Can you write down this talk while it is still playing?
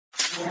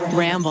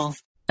Ramble.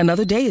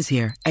 Another day is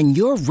here, and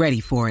you're ready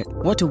for it.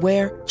 What to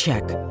wear?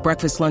 Check.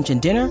 Breakfast, lunch, and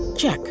dinner?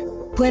 Check.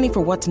 Planning for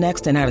what's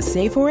next and how to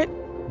save for it?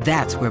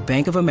 That's where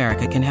Bank of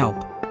America can help.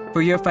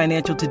 For your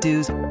financial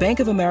to-dos, Bank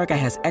of America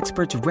has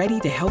experts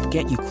ready to help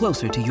get you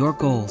closer to your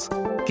goals.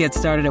 Get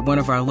started at one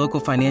of our local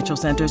financial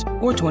centers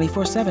or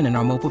 24/7 in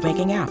our mobile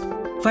banking app.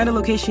 Find a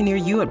location near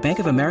you at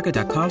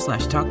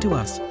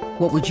bankofamerica.com/talktous.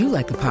 What would you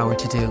like the power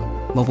to do?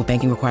 Mobile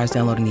banking requires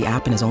downloading the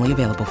app and is only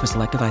available for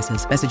select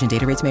devices. Message and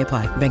data rates may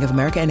apply. Bank of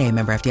America N.A.,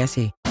 member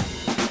FDIC.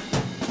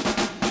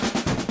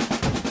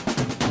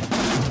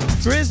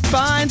 Chris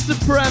Pine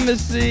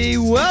Supremacy.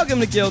 Welcome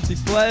to Guilty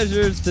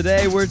Pleasures.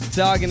 Today we're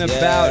talking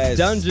about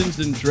Dungeons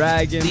and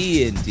Dragons.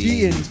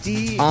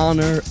 D&D.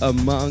 Honor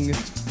Among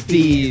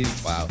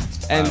Thieves. Wow.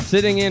 And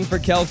sitting in for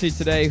Kelsey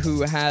today,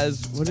 who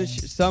has, what is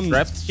she? She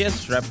has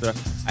strep throat.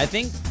 I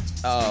think,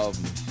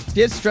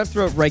 she has strep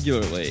throat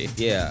regularly.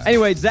 yeah.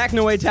 Anyway, Zach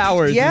Noe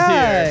Towers is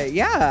here.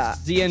 Yeah.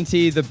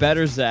 DNT, the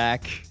better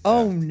Zach.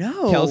 Oh,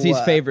 no. Kelsey's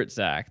favorite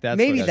Zach.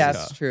 Maybe what that's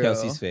called. true.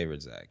 Kelsey's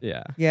favorite, Zach.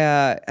 Yeah.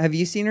 Yeah. Have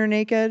you seen her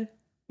naked?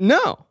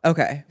 No.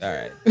 Okay. All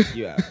right.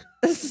 You have.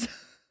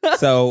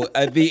 So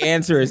the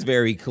answer is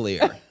very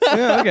clear.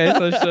 Yeah, okay,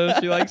 so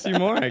she likes you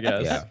more, I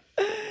guess.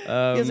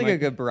 Yeah. Feels like a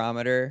good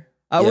barometer.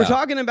 We're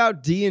talking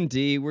about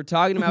D&D. We're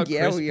talking about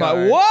Yeah, Chris we Pine.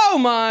 are. Whoa,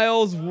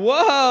 Miles.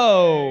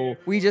 Whoa.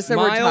 We just said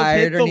Miles we're tired,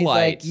 hit the and he's light.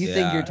 like, you think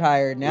Yeah. you're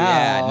tired now.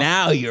 Yeah,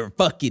 now you're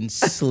fucking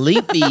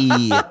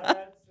sleepy.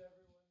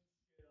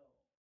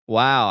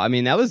 Wow. I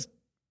mean, that was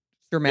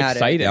Dramatic.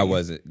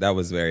 exciting. That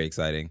was very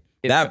exciting.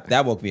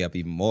 That woke me up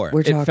even more.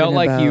 We're It felt talking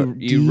like about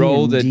you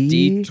rolled a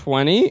D&D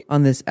D20.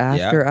 on this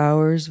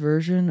after-hours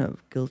version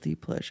of Guilty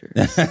Pleasures.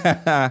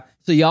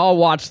 So y'all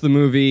watched the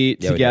movie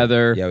Yeah, we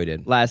together. did. Yeah, we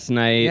did. Last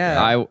night.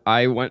 Yeah.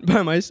 I went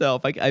by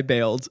myself. I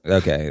bailed.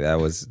 Okay, that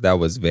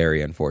was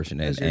very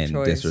unfortunate That was your and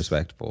choice.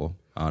 disrespectful,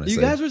 honestly.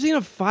 You guys were seeing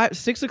a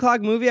 6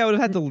 o'clock movie? I would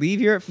have had to leave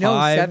here at 5. No,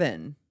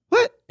 7.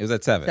 What? It was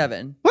at 7.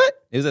 7. What?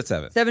 It was at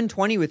 7.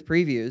 7:20 with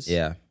previews.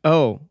 Yeah.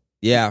 Oh.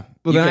 Yeah.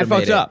 Well, You then I could've fucked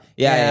made it. up.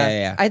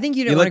 Yeah. I think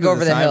you You didn't want to looked go at over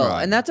the the time hill,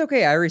 wrong. and that's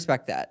okay. I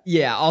respect that.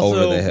 Yeah,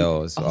 also... Over the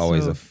hill is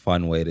always also- a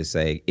fun way to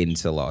say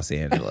into Los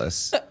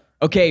Angeles.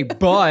 Okay,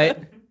 but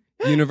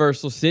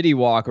Universal City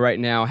Walk right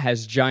now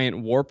has giant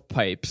warp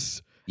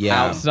pipes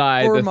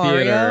outside Or the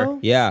theater. Mario.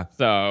 Yeah.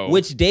 So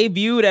Which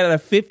debuted at a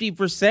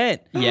 50%.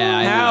 Yeah,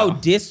 I How know.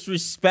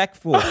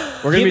 disrespectful.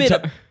 we're gonna Give be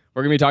it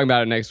we're gonna be talking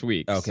about it next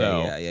week. Okay,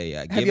 so.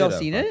 yeah. Have y'all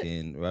seen it?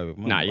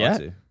 Not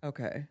yet.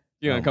 Okay.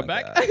 You gonna Oh come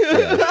my back? God.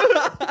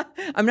 Yeah.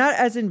 I'm not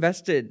as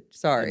invested.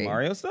 Sorry.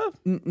 Mario stuff?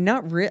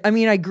 Not really. I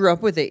mean, I grew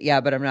up with it, yeah,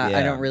 but I'm not. I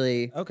Yeah. don't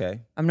really.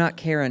 Okay, I'm not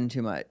caring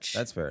too much.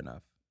 that's fair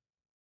enough.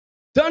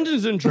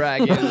 Dungeons and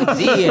Dragons.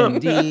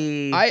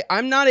 D&D.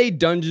 I'm not a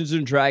Dungeons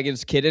and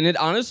Dragons kid, and it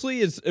honestly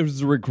it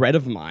was a regret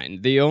of mine.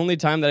 The only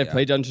time that I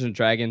played Dungeons and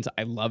Dragons,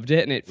 I loved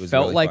it, and it was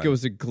felt really like fun. it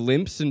was a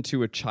glimpse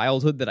into a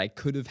childhood that I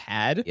could have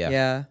had. Yeah.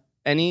 Yeah.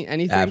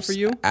 Anything for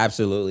you?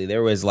 Absolutely.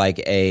 There was like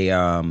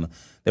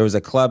there was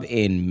a club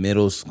in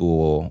middle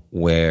school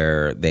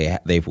where they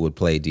would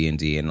play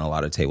D&D and a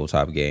lot of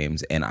tabletop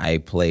games, and I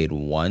played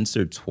once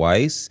or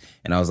twice,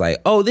 and I was like,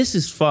 "Oh, this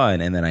is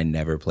fun," and then I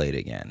never played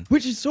again.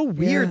 Which is so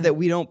weird Yeah. that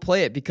we don't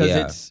play it because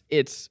Yeah.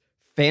 it's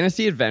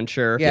fantasy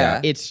adventure.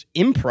 Yeah. It's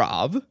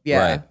improv. Yeah.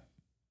 Right.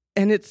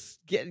 And it's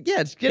getting to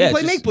it's play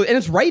just- make believe, and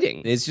it's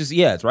writing. It's just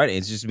it's right.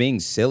 It's just being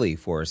silly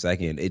for a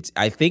second.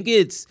 I think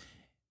it's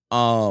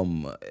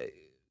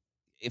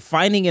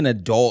finding an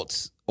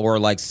adult or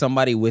like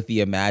somebody with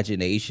the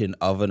imagination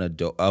of an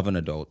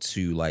adult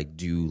to like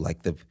do like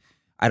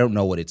I don't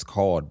know what it's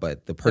called,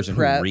 but the person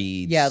Prep. who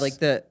reads. Yeah, like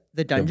the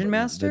dungeon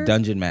master. The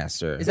dungeon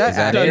master. Is that it?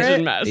 accurate?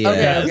 Dungeon Master.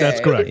 Yeah. Okay.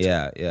 That's correct.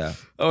 Yeah.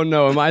 Oh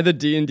no, am I the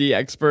D&D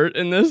expert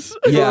in this?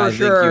 Yeah, I For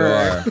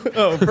sure. think you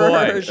Oh For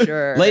boy.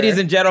 sure. are. Ladies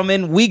and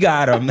gentlemen, we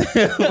got him.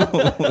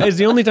 Is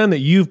the only time that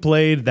you've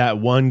played that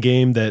one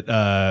game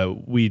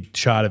that we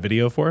shot a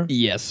video for?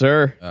 Yes,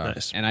 sir.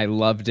 Nice. And I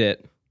loved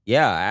it.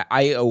 Yeah,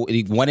 I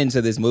went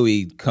into this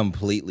movie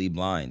completely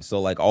blind.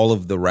 So like all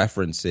of the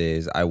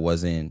references, I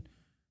wasn't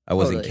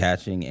Totally.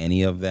 catching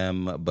any of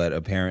them, but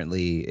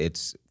apparently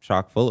it's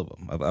chock full of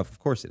them. Of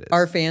course it is.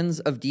 Are fans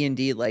of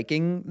D&D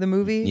liking the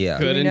movie? Yeah.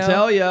 Do we Couldn't know?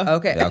 tell ya.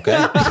 Okay. Okay.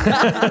 All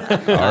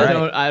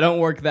right. I don't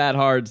work that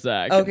hard,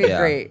 Zach. Okay, Yeah.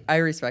 great. I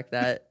respect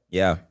that.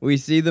 Yeah. We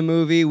see the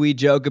movie, we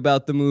joke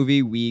about the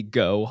movie, we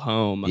go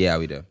home. Yeah,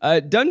 we do.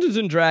 Dungeons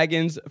and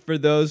Dragons, for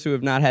those who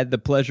have not had the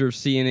pleasure of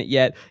seeing it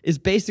yet, is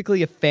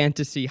basically a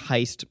fantasy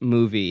heist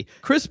movie.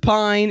 Chris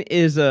Pine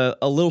is a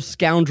little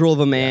scoundrel of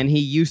a man. He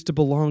used to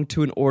belong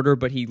to an order,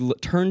 but he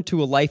turned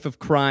to a life of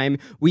crime.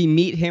 We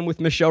meet him with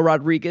Michelle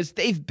Rodriguez.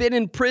 They've been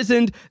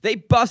imprisoned. They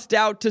bust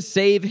out to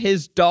save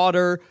his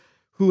daughter,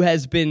 who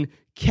has been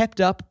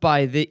kept up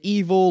by the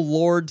evil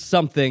Lord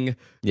something,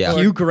 Yeah.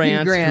 Hugh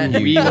Grant, Hugh Grant.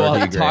 who we Hugh will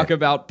Grant. talk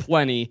about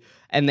plenty.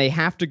 And they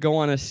have to go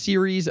on a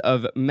series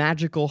of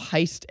magical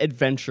heist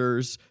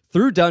adventures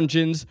through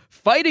dungeons,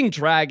 fighting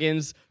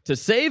dragons to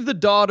save the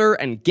daughter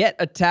and get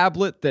a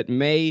tablet that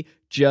may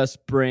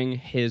just bring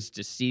his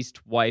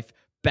deceased wife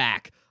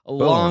back.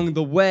 along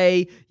the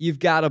way. You've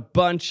got a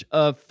bunch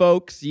of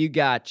folks. You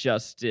got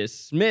Justice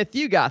Smith.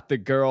 You got the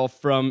girl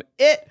from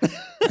It.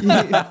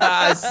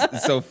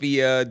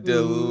 Sophia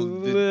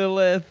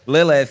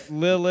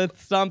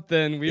Lilith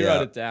something. We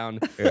wrote it down.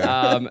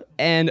 Yeah.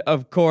 And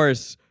of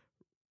course,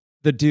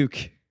 the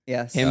Duke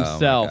Yes.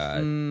 himself.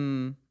 Oh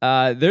my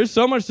God. There's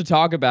so much to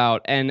talk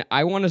about, and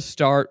I want to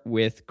start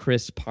with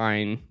Chris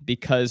Pine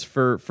because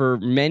for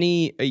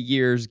many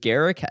years,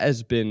 Garrick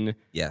has been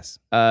Yes.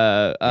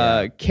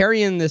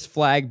 carrying this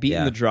flag, beating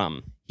Yeah. the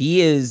drum.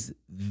 He is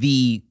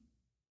the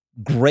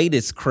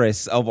greatest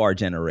Chris of our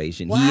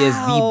generation. He is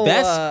the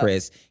best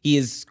Chris. He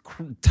is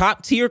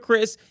top tier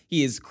Chris.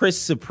 He is Chris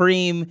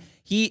Supreme.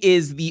 He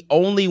is the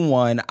only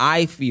one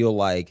I feel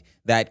like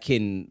that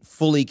can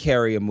fully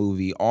carry a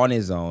movie on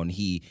his own.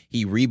 He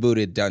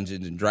rebooted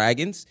Dungeons and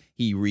Dragons.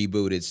 He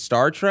rebooted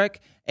Star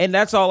Trek, and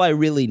that's all I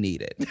really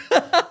needed.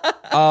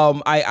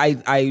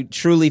 I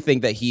truly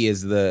think that he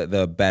is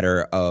the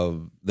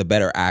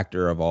better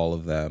actor of all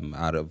of them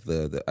out of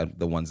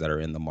the ones that are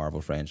in the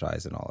Marvel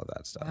franchise and all of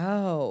that stuff.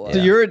 Wow. So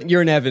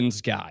you're an Evans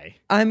guy.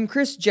 I'm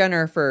Chris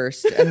Jenner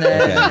first, and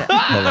then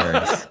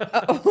Hilarious.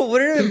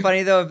 would it have been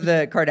funny though if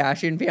the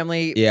Kardashian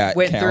family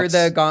went through counts.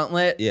 the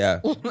gauntlet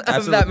Yeah, of that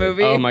absolutely.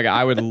 movie? Oh my God,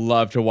 I would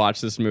love to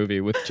watch this movie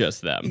with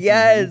just them.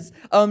 Yes.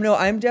 No,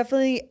 I'm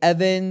definitely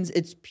Evans.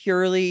 It's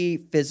purely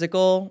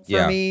physical for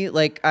Yeah. me.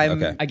 Like I'm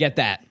Okay. I get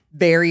that.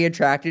 very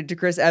attracted to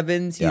Chris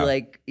Evans. He Yeah.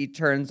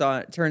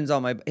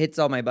 hits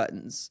all my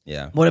buttons.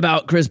 Yeah, What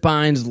about Chris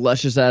Pine's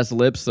luscious ass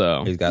lips,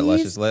 though? he's got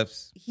luscious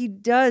lips. He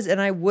does,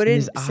 and I wouldn't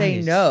his say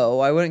eyes.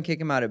 no. I wouldn't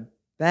kick him out of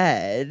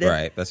bed.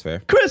 Right, that's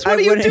fair. Chris, what I are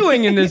you wouldn't-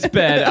 doing in this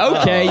bed?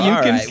 Okay, you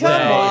all can right, stay. Come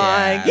well, on,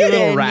 yeah. get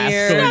Little in rascal,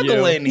 here.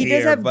 Snuggle in He does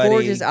here, have buddy.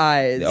 gorgeous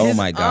eyes. Oh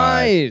my God,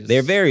 eyes.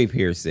 they're very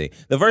piercing.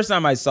 The first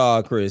time I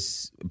saw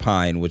Chris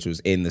Pine, which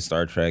was in the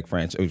Star Trek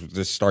franchise,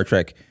 the Star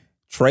Trek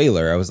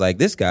trailer, I was like,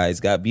 this guy's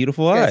got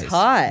beautiful eyes. Guy's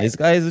hot. This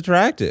guy is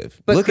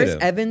attractive. But Look Chris at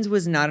him. Evans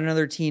was not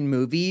another teen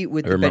movie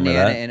with the remember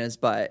banana that. in his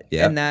butt.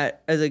 Yeah. And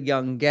that, as a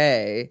young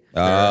gay,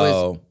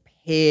 Oh. was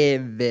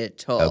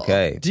pivotal.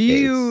 Okay. Do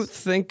you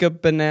think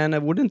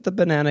wouldn't the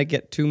banana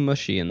get too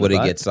mushy in the Would it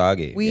butt? get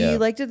soggy? We Yeah.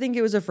 like to think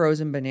it was a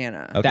frozen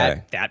banana.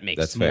 Okay. That makes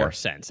That's fair. more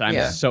sense. I'm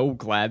Yeah. so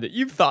glad that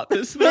you've thought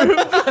this through.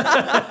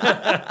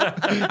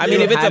 I mean,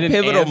 You if it's had a an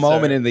pivotal answer.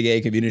 moment in the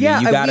gay community,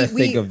 you got to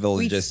think of the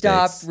we logistics.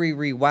 stopped, we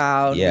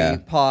rewound, Yeah. we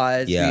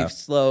paused, Yeah. we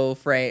slow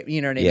frame.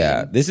 You know what I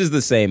Yeah, mean? this is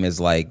the same as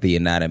like the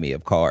anatomy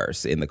of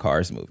Cars in the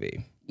Cars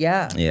movie.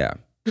 Yeah. Yeah.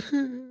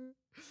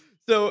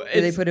 So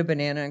Did they put a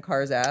banana in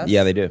Car's ass?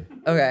 Yeah, they do.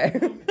 Okay.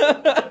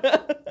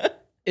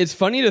 it's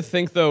funny to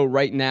think though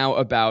right now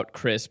about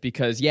Chris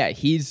because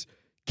he's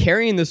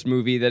carrying this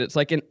movie that it's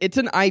like it's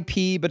an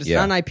IP, but it's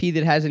Yeah. not an IP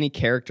that has any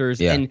characters,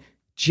 Yeah. and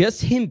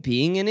just him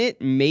being in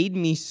it made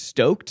me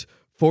stoked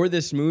for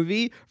this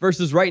movie.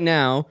 Versus right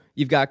now,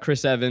 you've got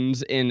Chris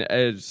Evans in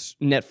a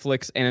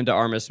Netflix Anna de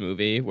Armas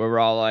movie where we're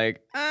all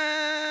like,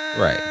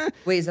 Right.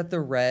 Wait, is that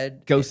the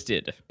red?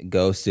 Ghosted.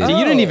 Ghosted. So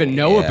you didn't even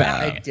know Yeah. about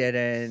I it.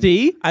 didn't.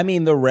 See? I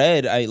mean, the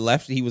red.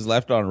 He was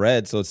left on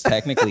red, so it's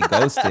technically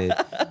ghosted.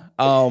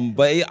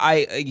 But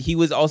he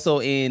was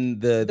also in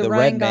the Ryan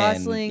Red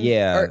Gosling, Man.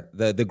 Yeah, or-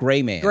 the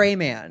Gray Man. Gray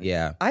Man.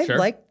 Yeah. I Sure.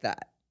 liked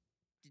that.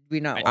 Did we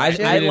not I watch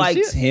didn't I it? see liked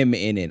it. him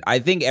in it. I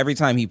think every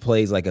time he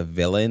plays like a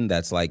villain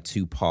that's like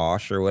too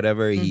posh or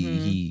whatever,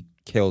 he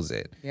kills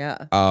it. Yeah.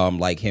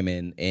 Like him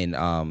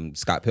in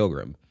Scott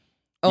Pilgrim.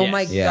 Oh Yes.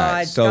 my Yeah,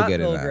 God. so Scott good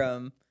in that.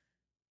 Pilgrim.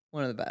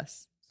 One of the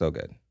best. So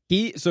good.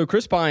 So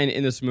Chris Pine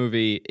in this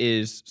movie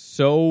is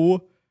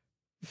so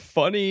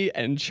funny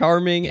and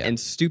charming and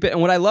stupid.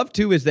 And what I love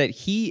too is that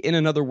he in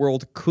another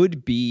world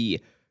could be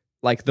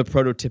like the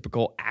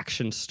prototypical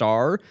action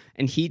star,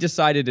 and he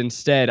decided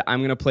instead I'm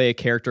going to play a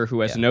character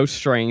who has no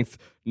strength,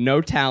 no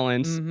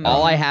talents.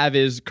 All I have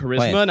is charisma,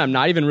 Plan. and I'm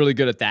not even really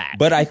good at that.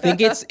 But I think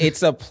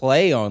it's a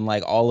play on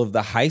like all of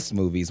the heist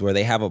movies where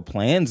they have a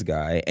plans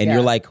guy, and Yeah.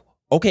 you're like,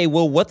 okay,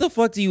 well, what the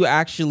fuck do you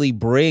actually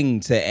bring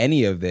to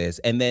any of this?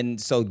 And then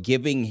so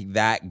giving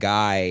that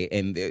guy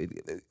and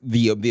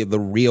the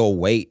real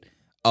weight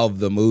of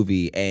the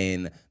movie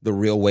and the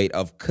real weight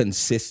of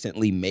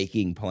consistently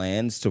making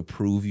plans to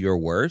prove your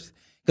worth.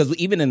 Because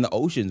even in the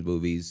Ocean's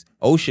movies,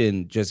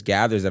 Ocean just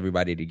gathers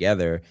everybody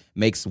together,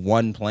 makes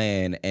one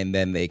plan, and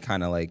then they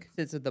kind of like,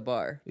 Sits at the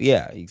bar.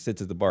 yeah, he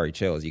sits at the bar, he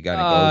chills. You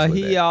goes with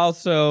he it.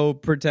 also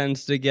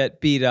pretends to get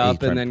beat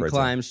up trying and to then pretend.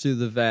 climbs through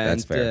the vent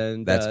That's fair.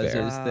 and That's does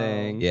fair. his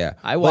thing. Yeah.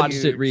 I But-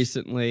 watched it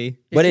recently.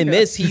 But in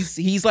this,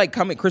 he's like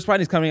coming. Chris Pine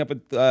is coming up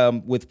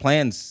with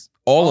plans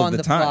all On of the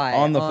the time fly,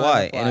 on the on the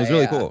fly, and it was fly,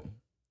 really yeah. cool.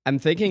 I'm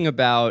thinking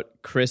about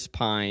Chris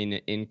Pine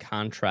in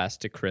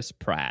contrast to Chris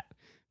Pratt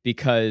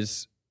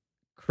because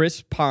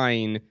Chris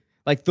Pine,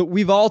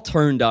 we've all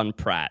turned on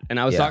Pratt, and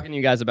I was Yeah. talking to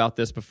you guys about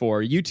this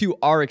before. You two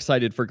are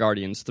excited for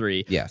Guardians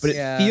 3, Yes. but it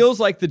Yeah. feels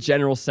like the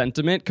general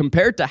sentiment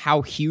compared to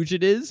how huge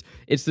it is.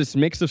 It's this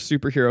mix of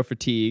superhero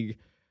fatigue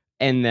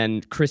and then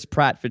Chris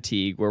Pratt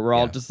fatigue, where we're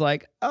all Yeah. just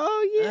like,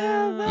 "Oh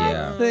yeah, that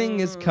Yeah. thing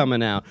is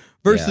coming out."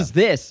 Versus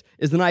this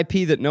is an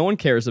IP that no one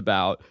cares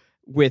about.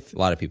 with A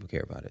lot of people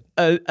care about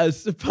it. a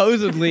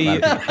supposedly. A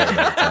lot of people care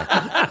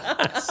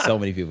about it. So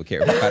many people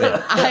care about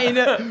it. I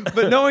know,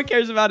 but no one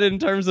cares about it in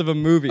terms of a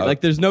movie.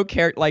 Like, there's no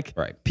care. Like,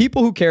 Right.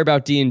 people who care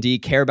about D&D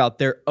care about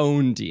their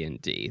own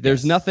D&D.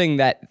 There's nothing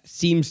that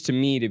seems to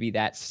me to be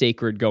that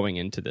sacred going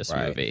into this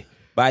movie.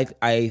 But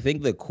I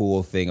think the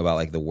cool thing about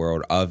like the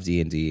world of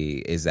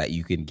D&D is that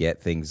you can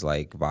get things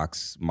like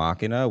Vox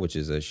Machina, which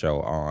is a show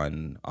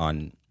on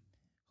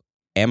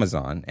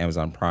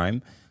Amazon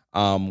Prime,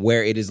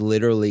 where it is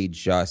literally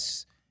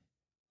just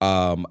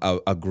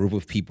a group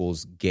of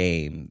people's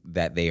game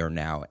that they are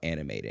now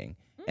animating.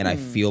 And I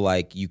feel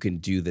like you can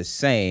do the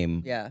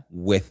same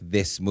with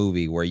this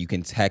movie, where you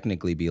can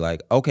technically be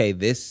like, okay,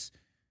 this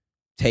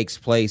takes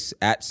place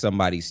at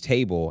somebody's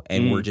table,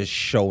 and we're just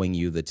showing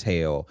you the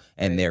tale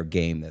and their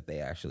game that they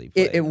actually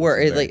play.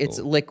 It's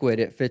liquid.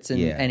 It fits in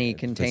any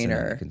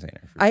container.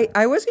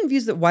 I was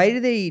confused that why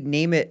did they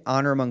name it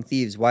Honor Among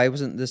Thieves? Why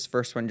wasn't this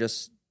first one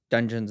just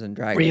Dungeons and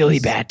Dragons? Really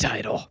bad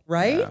title.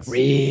 Right? Yeah.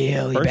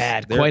 Really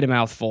bad. Quite a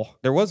mouthful.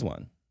 There was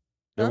one.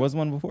 There was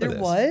one before this.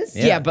 There was?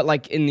 Yeah, but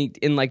like in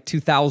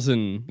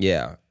 2000.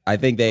 Yeah. I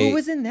think they... Who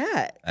was in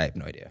that? I have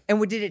no idea. And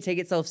did it take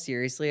itself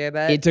seriously, I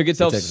bet? It took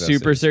itself It took itself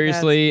super seriously.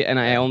 seriously, and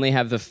I only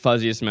have the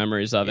fuzziest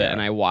memories of it. Yeah.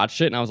 And I watched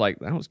it, and I was like,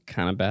 that was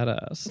kind of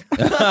badass.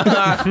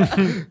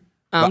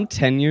 I'm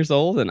 10 years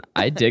old, and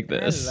I dig I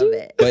this. love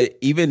it. But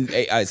even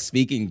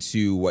speaking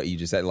to what you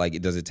just said, like,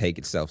 it doesn't take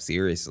itself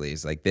seriously.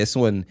 It's like this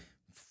one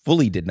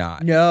fully did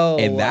not. No.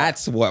 And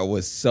that's what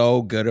was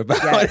so good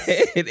about Yes.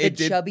 it.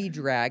 The chubby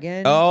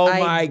dragon. Oh I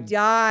my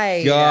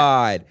died.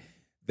 God.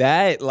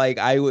 That, like,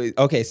 I was...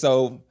 Okay,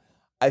 so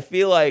I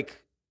feel like...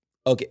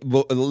 Okay,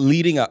 well,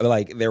 leading up,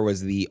 like, there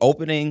was the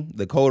opening,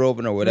 the cold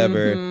open or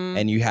whatever,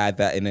 and you had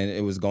that, and then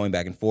it was going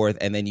back and forth,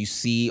 and then you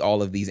see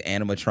all of these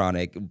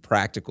animatronic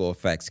practical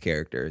effects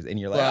characters, and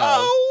you're like, Wow.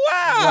 oh,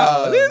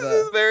 wow, Love this that.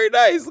 is very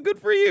nice, good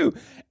for you.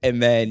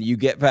 And then you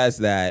get past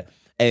that,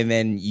 and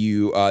then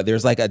you,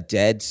 there's like a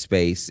dead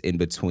space in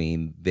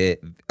between the,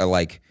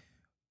 like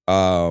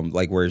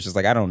where it's just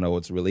like, I don't know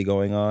what's really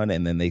going on,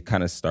 and then they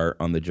kind of start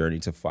on the journey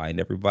to find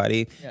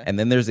everybody, and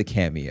then there's a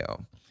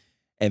cameo.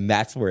 And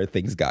that's where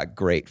things got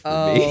great for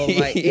me.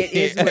 It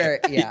is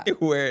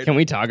where, Can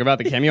we talk about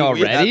the cameo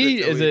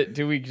already?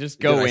 Do we just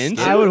go Did I in?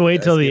 skip I would it? wait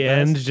Did I till the skip past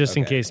end it? just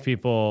in Okay. case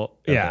people.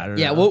 Yeah, I don't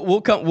Yeah, know.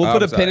 we'll put I'm a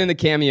pin sorry. in the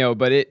cameo,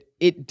 but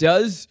it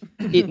does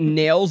it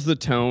nails the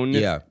tone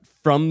Yeah.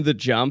 from the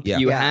jump. Yeah.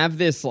 You Yeah. have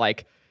this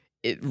like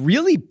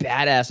really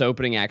badass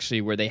opening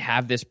actually, where they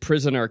have this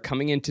prisoner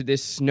coming into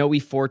this snowy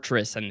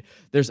fortress, and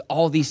there's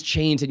all these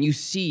chains, and you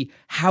see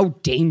how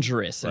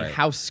dangerous and Right.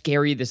 how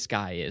scary this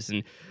guy is,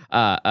 and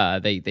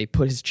they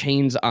put his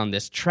chains on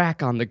this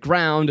track on the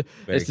ground.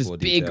 Very There's this cool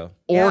big detail.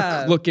 Yeah.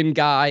 orc-looking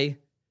guy. I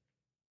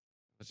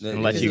was just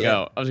gonna let you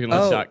go. I was gonna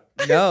let you talk.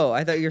 no,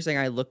 I thought you were saying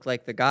I looked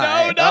like the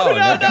guy.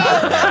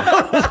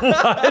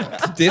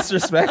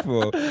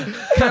 Disrespectful.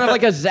 Kind of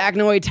like a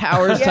Zagnoy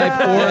Towers type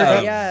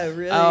orc. Yeah,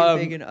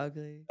 really big and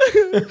ugly.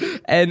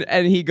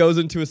 and he goes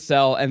into a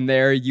cell, and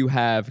there you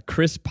have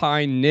Chris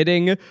Pine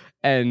knitting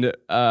and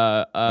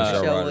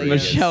Rodriguez.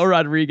 Michelle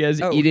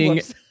Rodriguez Oh, eating.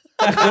 whoops.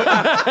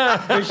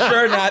 For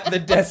sure not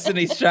the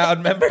Destiny's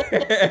Child member.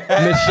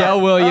 Michelle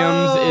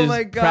Williams Oh is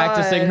my God.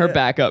 practicing her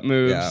backup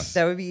moves. Yeah.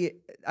 That would be.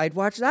 I'd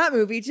watch that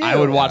movie too. I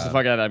would watch the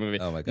fuck out of that movie.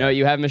 Oh my God. No,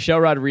 you have Michelle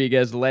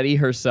Rodriguez, Letty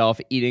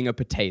herself, eating a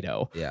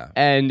potato. Yeah.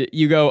 And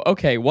you go,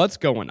 okay, what's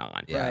going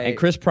on? Yeah. Right. And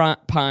Chris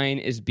Pine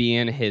is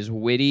being his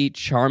witty,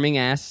 charming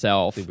ass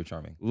self. Super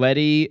charming.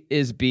 Letty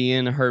is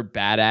being her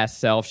badass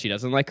self. She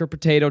doesn't like her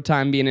potato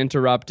time being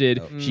interrupted.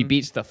 She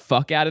beats the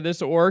fuck out of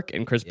this orc,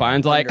 and Chris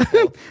Pine's like,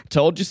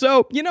 told you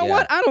so. You know Yeah.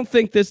 what? I don't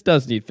think this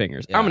does need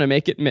fingers. Yeah. I'm going to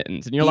make it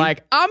mittens. And you're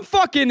like, I'm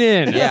fucking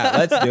in. Yeah,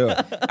 let's do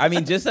it. I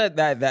mean, just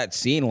that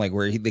scene, like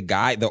where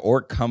the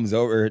orc comes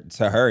over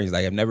to her. He's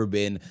like, I've never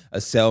been a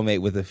cellmate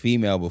with a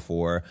female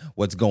before.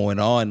 What's going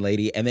on,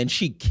 lady? And then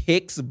she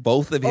kicks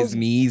both of his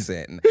knees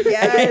in.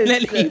 Yes. And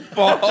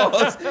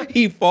then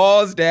he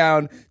falls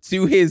down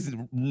to his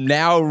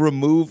now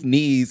removed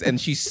knees, and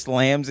she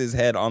slams his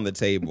head on the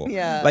table.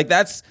 Yeah. Like,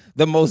 that's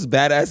the most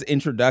badass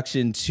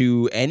introduction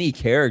to any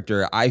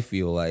character, I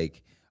feel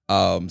like.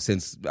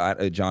 Since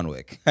John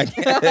Wick. I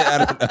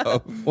don't know.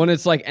 When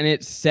it's like, and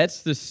it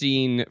sets the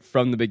scene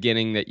from the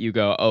beginning that you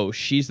go, oh,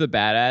 she's the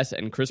badass,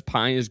 and Chris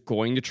Pine is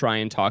going to try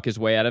and talk his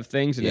way out of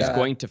things, and is Yeah.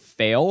 going to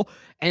fail.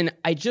 And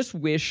I just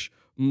wish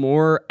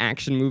more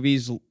action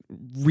movies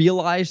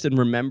realized and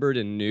remembered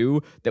and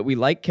knew that we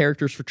like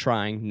characters for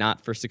trying,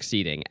 not for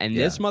succeeding. And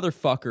this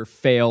motherfucker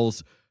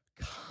fails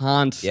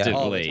constantly.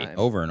 All the time.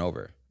 Over and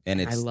over.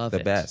 And it's love the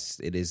it. best.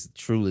 It is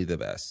truly the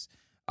best.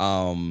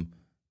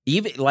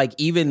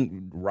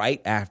 Even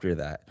right after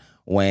that,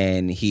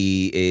 when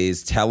he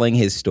is telling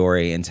his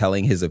story and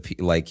telling his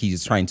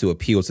he's trying to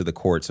appeal to the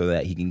court so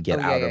that he can get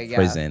out of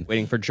prison.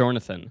 Waiting for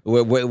Jonathan.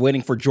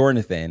 Waiting for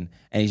Jonathan,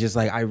 and he's just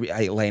like,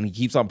 and he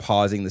keeps on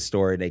pausing the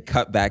story. They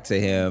cut back to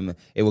him.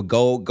 It would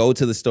go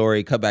to the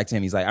story, cut back to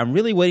him. He's like, I'm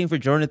really waiting for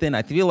Jonathan.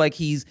 I feel like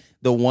he's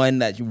the one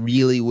that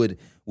really would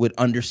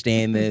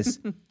understand this.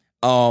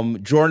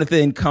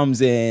 Jonathan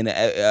comes in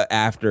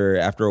after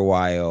a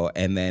while,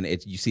 and then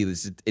you see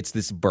this. It's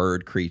this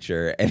bird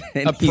creature, and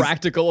a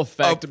practical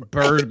effect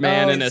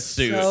Birdman in a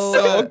suit.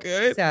 So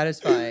good,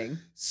 satisfying,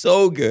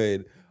 so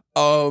good.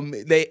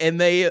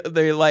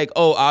 They're like,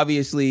 oh,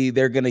 obviously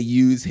they're gonna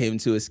use him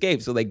to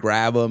escape, so they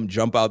grab him,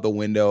 jump out the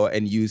window,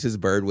 and use his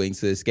bird wings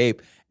to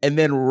escape. And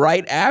then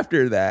right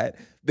after that,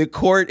 the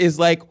court is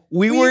like,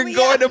 we weren't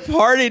going to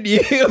pardon you.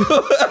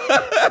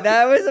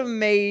 That was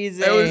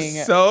amazing. That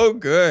was so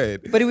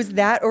good. But it was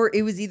that, or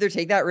it was either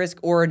take that risk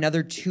or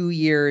another 2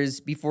 years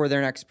before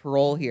their next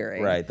parole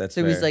hearing. Right, that's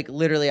so fair. it was like,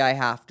 literally, I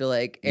have to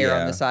like err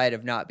on the side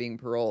of not being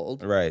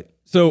paroled. Right.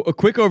 So a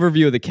quick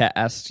overview of the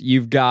cast.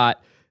 You've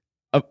got,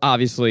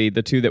 obviously,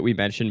 the two that we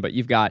mentioned, but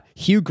you've got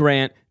Hugh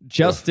Grant,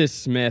 Justice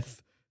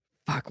Smith.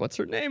 Fuck, what's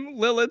her name?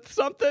 Lilith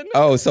something?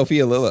 Oh,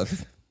 Sophia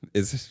Lilith.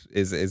 Is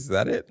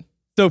that it?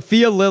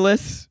 Sophia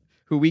Lilith,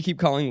 who we keep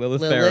calling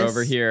Lilith Fair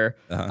over here.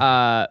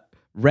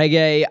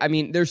 Reggae. I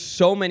mean, there's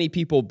so many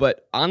people,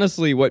 but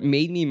honestly, what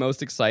made me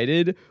most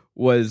excited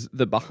was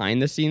the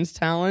behind-the-scenes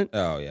talent.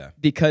 Oh, yeah.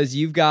 Because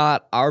you've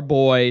got our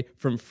boy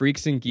from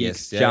Freaks and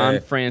Geeks, John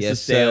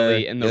Francis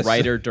Daly, in the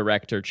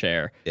writer-director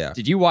chair. Yeah.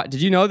 Did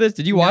you know this?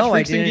 Did you watch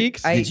Freaks and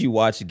Geeks? Did you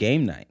watch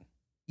Game Night?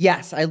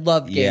 Yes, I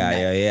love Game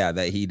Night. Yeah.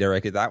 That he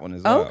directed that one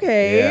as well.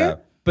 Okay. Yeah.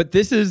 But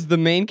this is the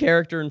main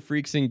character in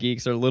Freaks and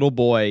Geeks, our little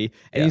boy,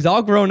 and he's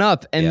all grown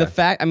up. And the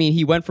fact, I mean,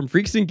 he went from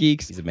Freaks and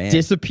Geeks, He's a man.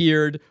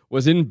 disappeared,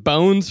 was in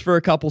Bones for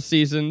a couple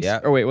seasons. Yeah.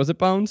 Or wait, was it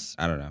Bones?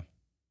 I don't know.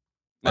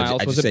 Miles, I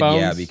was just it said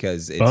Bones? yeah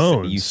because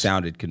Bones. you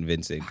sounded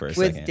convincing for a With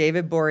second.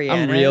 David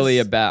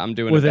Boreanaz. I'm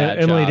doing With a bad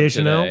Emily job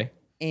Deschanel? today.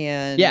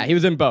 And Yeah, he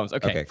was in Bones.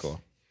 Okay,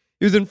 cool.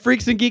 He was in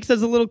Freaks and Geeks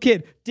as a little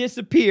kid,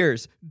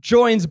 disappears,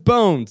 joins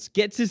Bones,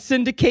 gets his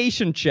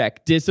syndication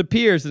check,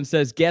 disappears, and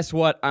says, guess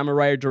what? I'm a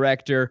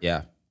writer-director.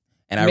 Yeah.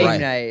 And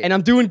Midnight. And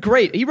I'm doing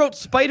great. He wrote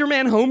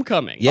Spider-Man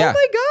Homecoming. Yeah. Oh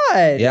my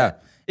God. Yeah.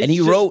 And he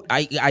just- wrote,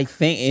 I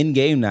think in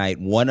Game Night,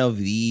 one of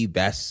the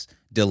best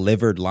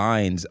delivered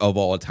lines of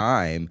all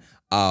time.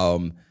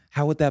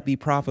 How would that be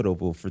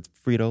profitable for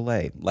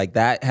Frito-Lay? Like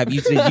that, do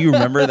you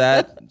remember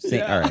that?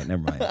 All right,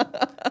 never mind.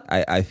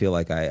 I feel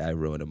like I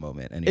ruined a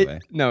moment anyway.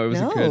 It was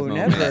a No, good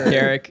moment. never.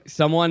 Derek,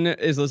 someone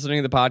is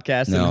listening to the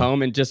podcast at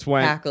home and just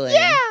went, Cackling.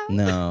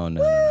 No.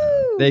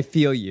 they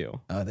feel you.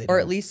 Oh, they Or don't.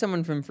 at least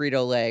someone from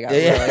Frito-Lay got Yeah,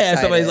 real excited.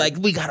 somebody's like,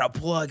 we got to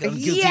plug on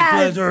Guilty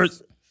Yes!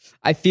 Pleasures.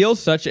 I feel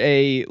such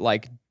a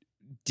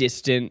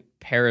distant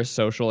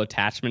parasocial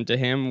attachment to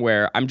him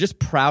where I'm just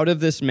proud of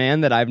this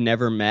man that I've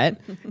never met.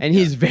 And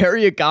he's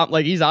very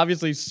he's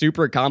obviously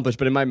super accomplished,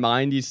 but in my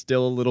mind, he's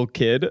still a little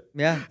kid.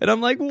 Yeah. And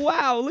I'm like,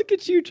 wow, look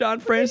at you, John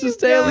Francis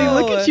Daly.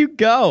 Look at you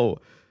go.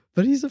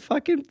 But he's a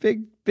fucking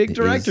big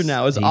director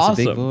now. It's awesome.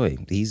 He's a big boy.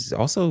 He's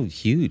also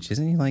huge.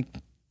 Isn't he like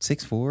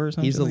 6'4" or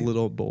something? He's a like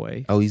little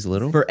boy. Oh, he's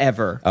little?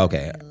 Forever.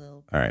 Okay.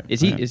 All right.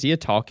 Is he a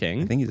tall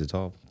king? I think he's a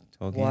tall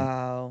king.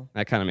 Wow.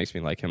 That kind of makes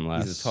me like him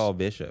less. He's a tall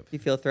bishop. Do you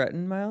feel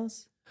threatened,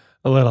 Miles?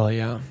 A little,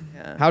 yeah.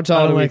 Yeah. How I tall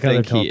don't do we like other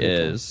think tall he people.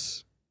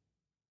 is?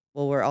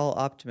 Well, we're all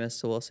optimists,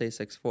 so we'll say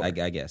 6'4".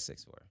 I guess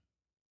 6'4".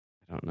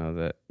 I don't know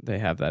that they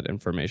have that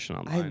information I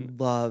online.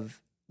 love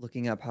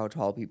looking up how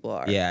tall people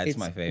are. Yeah, it's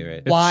my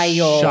favorite. It's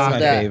Wild. shocking.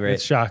 It's my favorite.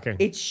 It's shocking.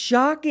 It's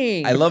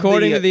shocking. I love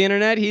According to the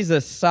internet, he's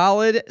a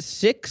solid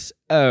 6'0".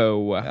 Oh,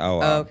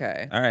 wow.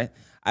 Okay. All right.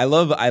 I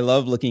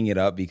love looking it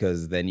up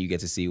because then you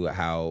get to see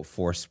how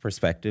forced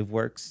perspective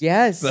works.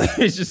 Yes.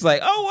 It's just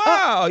like, oh,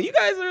 wow, you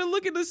guys are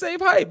looking the same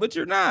height, but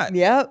you're not.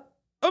 Yep.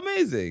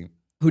 Amazing.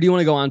 Who do you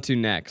want to go on to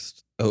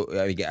next? Oh,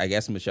 I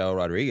guess Michelle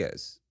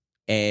Rodriguez.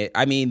 And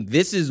I mean,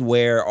 this is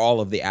where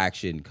all of the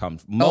action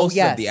comes. Most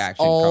of the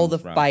action all comes the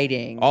from.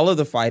 fighting. All of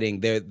the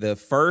fighting. The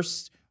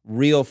first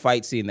real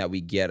fight scene that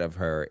we get of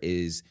her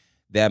is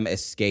them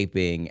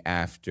escaping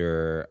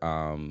after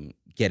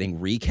getting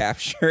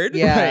recaptured.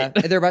 Yeah.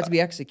 Right. They're about to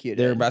be executed.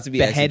 They're about to be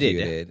Beheaded.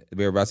 executed.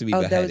 They're about to be that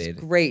was beheaded.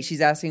 great.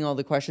 She's asking all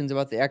the questions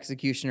about the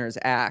executioner's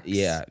axe.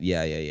 Yeah.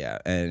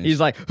 And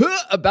He's like, huh,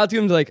 about to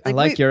him, like, I Like,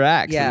 like wait, your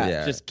axe. yeah. And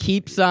Yeah. just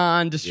keeps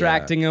on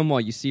distracting him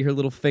while you see her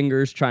little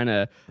fingers trying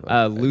to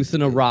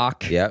loosen a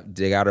rock. Yep,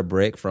 dig out a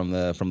brick from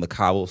the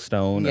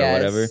cobblestone Yes. or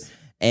whatever,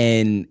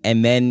 and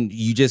then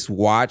you just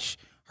watch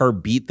her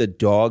beat the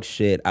dog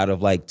shit out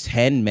of like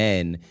 10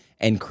 men,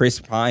 and Chris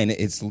Pine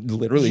is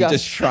literally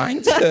just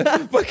trying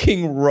to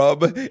fucking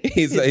rub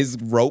his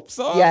ropes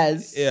off.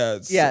 Yes.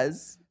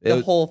 Yes.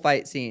 The whole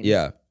fight scene.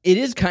 Yeah. It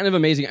is kind of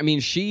amazing. I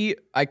mean,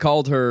 I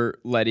called her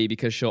Letty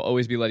because she'll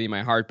always be Letty in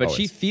my heart, but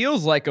she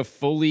feels like a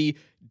fully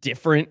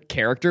different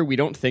character. We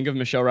don't think of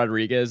Michelle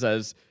Rodriguez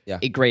as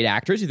a great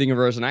actress. You think of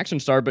her as an action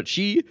star, but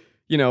she,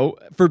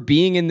 for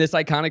being in this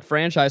iconic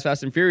franchise,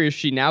 Fast and Furious,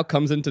 she now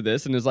comes into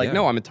this and is like,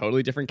 no, I'm a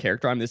totally different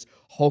character. I'm this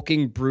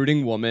hulking,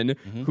 brooding woman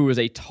who is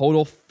a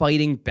total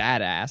fighting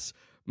badass.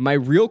 My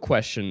real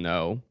question,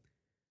 though,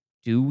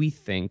 do we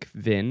think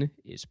Vin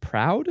is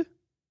proud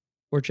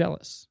or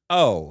jealous?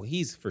 Oh,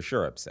 he's for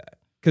sure upset.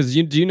 Because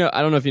I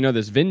don't know if you know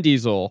this, Vin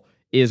Diesel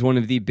is one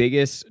of the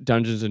biggest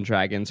Dungeons and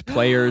Dragons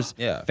players,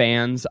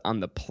 fans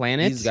on the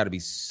planet. He's got to be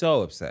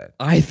so upset.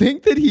 I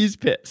think that he's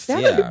pissed.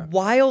 That's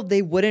wild.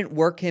 They wouldn't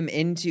work him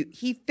into.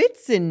 He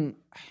fits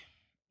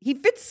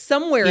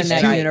somewhere in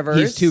that universe.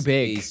 He's too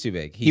big. He's too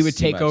big. He would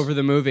take over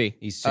the movie.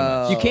 He's too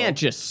much. You can't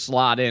just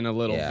slot in a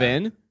little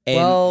Vin.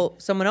 Well,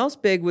 someone else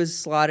big was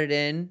slotted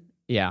in.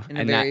 Yeah, in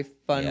a very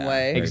fun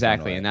way.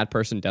 Exactly, and that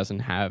person doesn't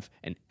have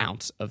an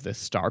ounce of the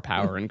star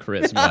power and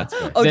charisma.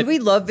 Do we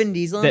love Vin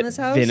Diesel in this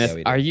house?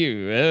 Are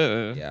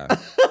you? Yeah.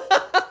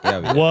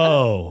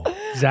 Whoa,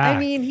 Zach. I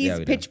mean, he's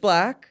pitch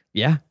black.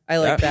 Yeah, I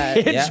like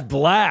that. Pitch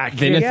black.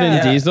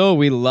 Vin Diesel,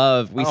 we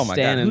love. We oh my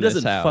stand God. in Who this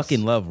doesn't house.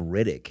 fucking love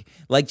Riddick?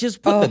 Like,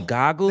 just put the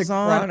goggles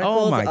on.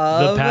 Oh my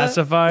The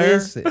pacifier.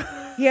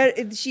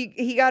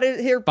 He got it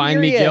here. Find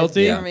me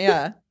guilty.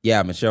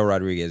 Yeah. Michelle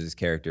Rodriguez's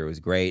character was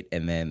great,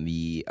 and then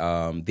the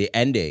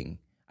ending.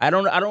 I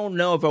don't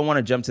know if I want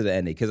to jump to the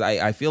ending because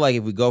I feel like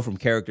if we go from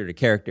character to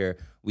character,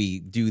 we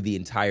do the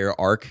entire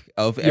arc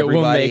of everybody,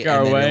 we'll make our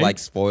and then way. it like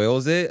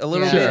spoils it a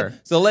little bit.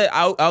 So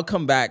I'll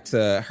come back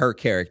to her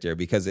character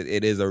because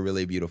it is a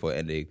really beautiful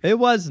ending. It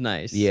was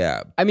nice.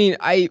 Yeah, I mean,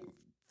 I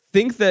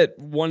think that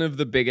one of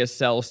the biggest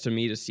sells to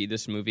me to see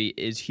this movie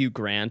is Hugh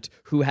Grant,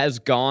 who has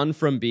gone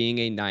from being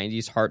a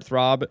 90s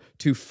heartthrob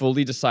to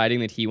fully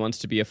deciding that he wants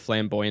to be a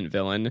flamboyant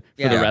villain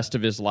for the rest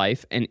of his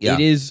life. And it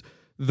is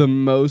the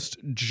most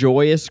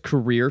joyous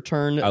career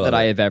turn that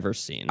I have ever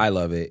seen. I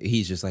love it.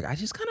 He's just like, I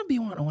just kind of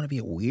I want to be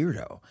a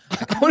weirdo.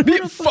 I want to be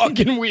a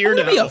fucking weirdo. I want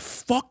to be a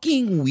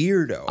fucking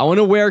weirdo. I want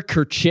to wear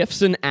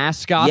kerchiefs and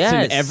ascots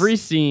in every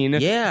scene.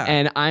 Yeah.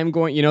 And I'm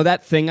going,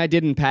 that thing I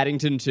did in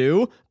Paddington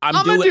 2? I'm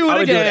going to do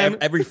it again.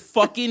 Every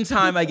fucking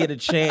time I get a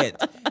chance.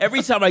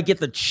 Every time I get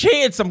the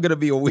chance, I'm going to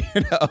be a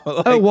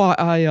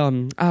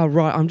weirdo.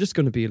 I'm just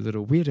going to be a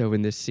little weirdo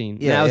in this scene.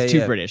 That was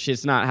too British.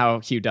 It's not how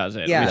Hugh does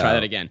it. Let me try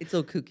that again. It's a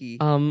little kooky.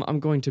 I'm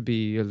going to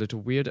be a little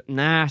weird.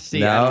 Nah,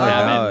 see, I don't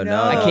have it.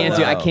 No.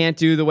 I can't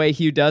do the way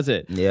Hugh does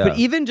it. Yeah. But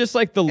even just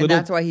like the little. And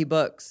that's why he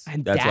books.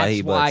 And that's why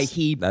he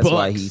books. That's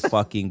why he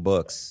fucking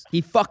books. He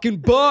fucking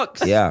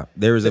books. Yeah.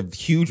 There is a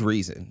huge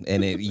reason,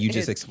 and you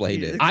just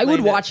explained it. I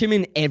would watch him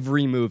in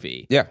every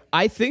movie. Yeah.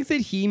 I think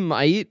that he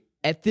might,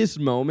 at this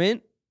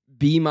moment,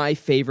 be my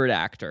favorite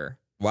actor.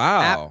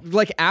 Wow.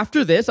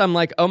 After this, I'm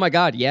like, oh my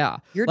God, yeah.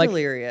 You're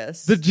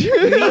delirious. You need to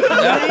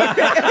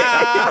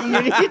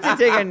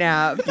take a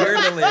nap. You're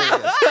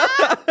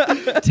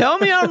delirious. Tell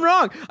me I'm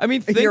wrong. I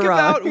mean, think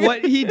about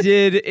what he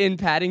did in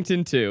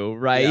Paddington 2,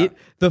 right? Yeah.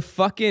 The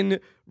fucking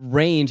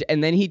range.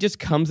 And then he just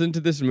comes into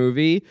this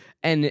movie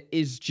and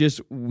is just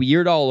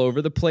weird all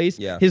over the place.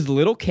 Yeah. His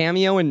little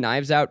cameo in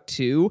Knives Out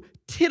 2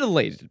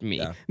 titillated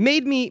me,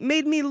 made me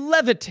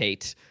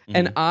levitate. Mm-hmm.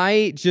 And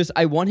I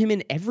want him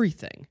in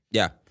everything.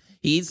 Yeah.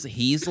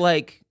 He's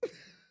like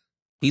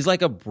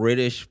a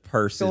British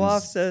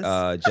person's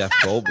Jeff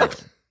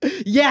Goldblum.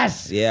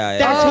 Yes. Yeah.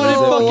 That's what it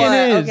fucking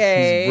is.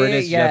 Okay. He's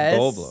British Jeff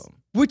Goldblum.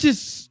 Which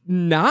is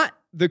not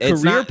the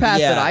career path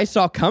that I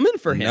saw coming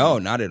for him. No,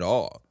 not at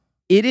all.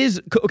 It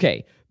is,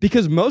 okay,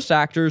 because most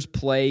actors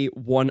play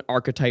one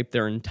archetype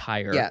their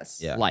entire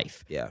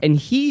life. Yeah. And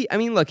he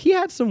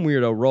had some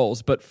weirdo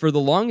roles, but for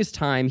the longest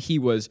time, he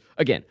was,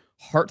 again,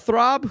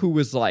 heartthrob who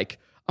was like,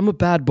 I'm a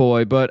bad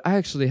boy, but I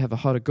actually have a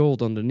heart of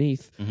gold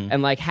underneath. Mm-hmm.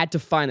 And like had to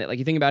find it. Like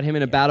you think about him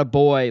in About a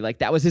Boy, like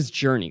that was his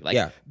journey.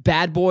 Like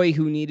bad boy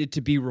who needed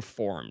to be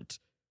reformed.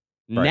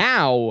 Right.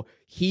 Now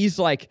he's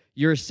like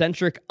your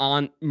eccentric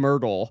Aunt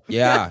Myrtle.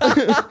 Yeah.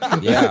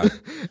 Yeah.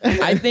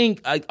 I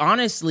think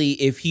honestly,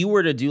 if he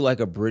were to do like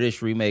a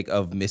British remake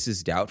of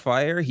Mrs.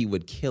 Doubtfire, he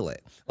would kill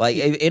it. Like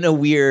in a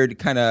weird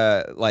kind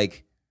of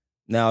like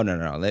No.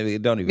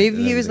 Don't even.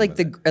 Maybe he was like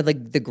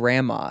the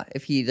grandma.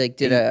 If he like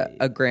did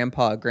a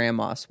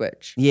grandma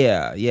switch.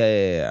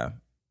 Yeah.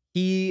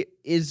 He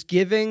is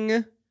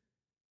giving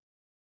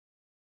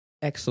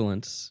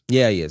excellence.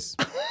 Yeah, he is.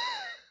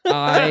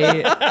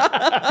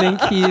 I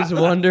think he's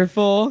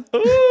wonderful.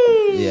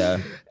 Yeah.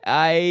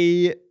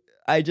 I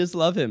just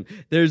love him.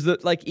 There's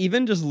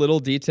even just little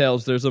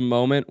details. There's a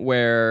moment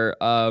where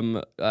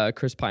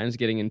Chris Pine's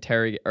getting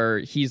interrogated, or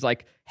he's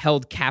like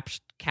held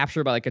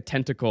captured by like a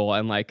tentacle,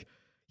 and like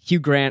Hugh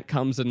Grant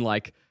comes and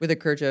like with a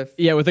kerchief.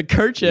 Yeah, with a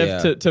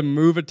kerchief to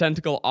move a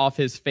tentacle off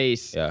his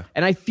face. Yeah.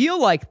 And I feel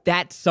like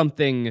that's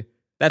something.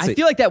 I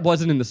feel like that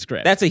wasn't in the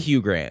script. That's a Hugh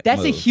Grant.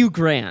 That's a Hugh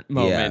Grant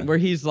moment where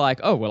he's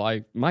like, "Oh well,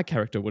 my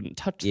character wouldn't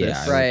touch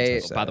this."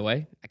 Right. By the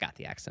way, I got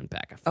the accent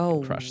back. I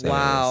fucking crushed that.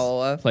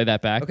 Wow. Play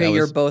that back. Okay,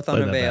 you're both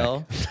on a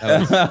veil.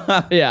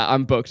 Yeah,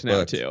 I'm booked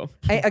now too.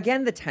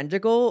 Again, the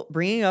tentacle,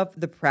 bringing up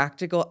the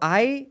practical.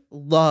 I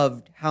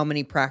loved how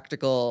many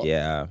practical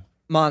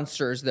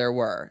monsters there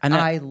were, and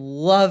I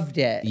loved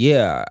it.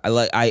 Yeah,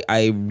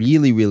 I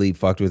really, really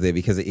fucked with it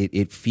because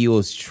it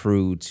feels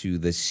true to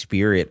the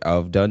spirit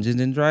of Dungeons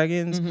and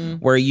Dragons,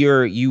 where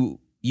you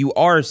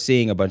are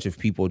seeing a bunch of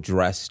people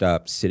dressed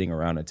up sitting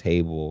around a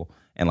table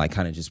and like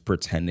kind of just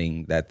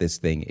pretending that this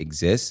thing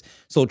exists.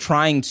 So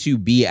trying to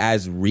be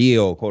as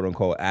real, quote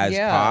unquote, as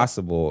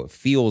possible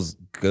feels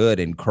good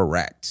and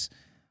correct.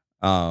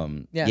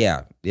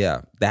 Yeah.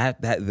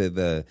 That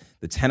the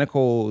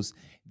tentacles,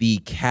 the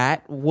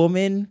cat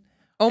woman.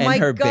 Oh and my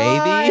her God,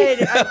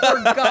 baby. I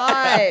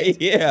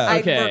forgot. Yeah. I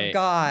Okay.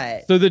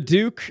 forgot. So the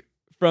Duke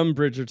from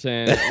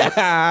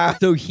Bridgerton.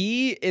 So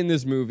he, in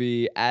this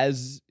movie,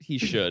 as he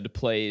should,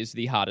 plays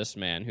the hottest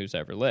man who's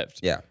ever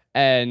lived. Yeah.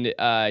 And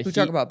We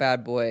talk about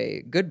bad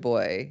boy, good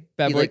boy.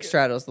 Bad He boy- like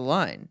straddles the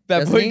line. Bad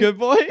doesn't boy, he? good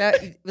boy?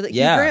 Hugh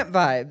Yeah. Grant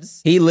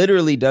vibes. He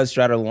literally does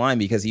straddle the line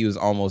because he was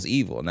almost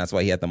evil, and that's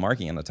why he had the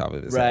marking on the top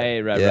of his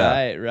head.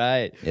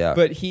 Right. Yeah.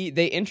 But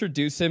they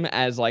introduce him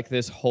as like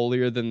this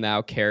holier than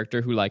thou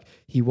character who like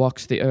he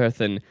walks the earth,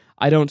 and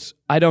I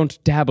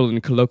don't dabble in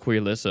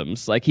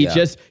colloquialisms. Like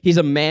he's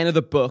a man of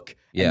the book.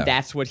 Yeah. And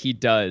that's what he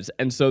does.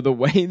 And so the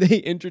way they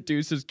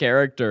introduce his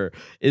character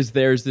is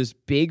there's this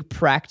big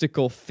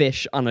practical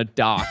fish on a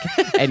dock,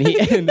 and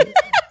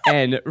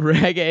and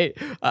Reggae,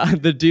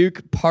 the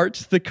Duke,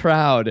 parts the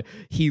crowd.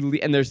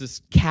 And there's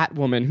this cat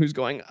woman who's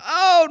going,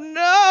 "Oh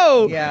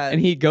no!" Yeah.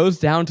 And he goes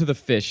down to the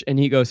fish and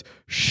he goes,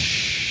 "Shh."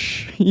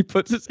 He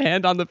puts his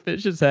hand on the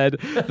fish's head.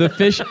 The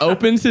fish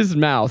opens his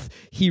mouth.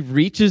 He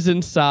reaches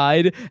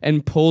inside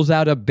and pulls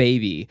out a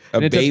baby.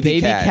 And it's a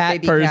baby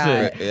cat Baby person.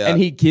 cat. Yeah. And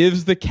he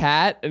gives the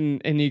cat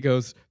and he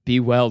goes, "Be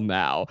well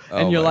now."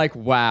 And you're my- like,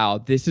 wow,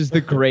 this is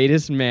the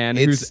greatest man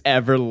who's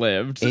ever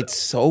lived. It's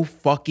so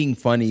fucking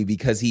funny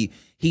because he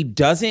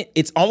doesn't.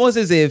 It's almost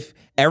as if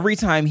every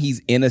time he's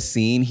in a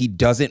scene, he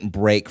doesn't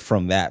break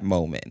from that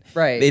moment.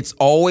 Right. It's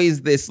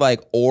always this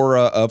like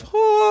aura of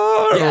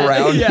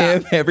around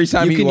him every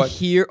time you he can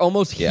hear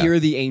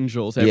the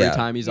angels every Yeah.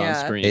 time he's on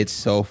Yeah. screen. It's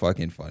so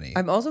fucking funny.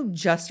 I'm also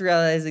just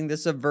realizing the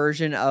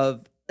subversion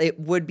of it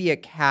would be a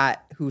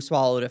cat who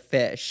swallowed a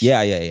fish.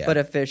 Yeah. But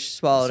a fish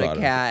swallowed a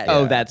cat.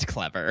 Oh, that's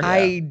clever.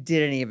 I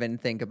didn't even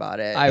think about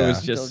it. I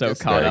was just so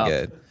caught Very up.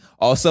 good.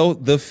 Also,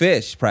 the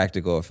fish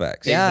practical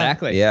effects. Yeah.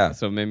 Exactly. Yeah.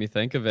 So it made me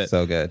think of it.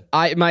 So good.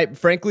 My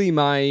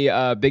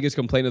biggest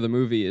complaint of the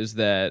movie is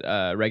that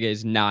Reggae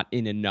is not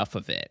in enough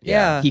of it.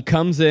 Yeah. He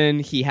comes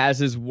in, he has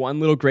his one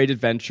little great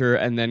adventure,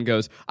 and then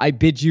goes, "I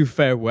bid you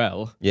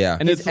farewell." Yeah.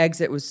 And His it's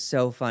exit was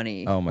so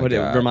funny. Oh my What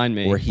god. remind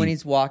me. Where When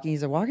he's walking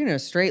in a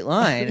straight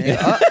line. And,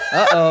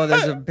 uh-oh,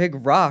 there's a big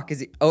rock. Is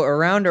he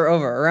around or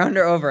over?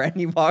 And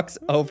he walks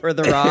over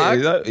the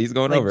rock. he's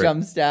going like over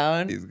jumps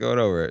down. it. He's going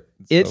over it.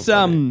 It's so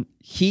funny.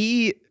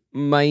 he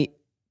might.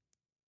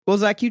 Well,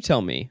 Zach, you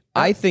tell me.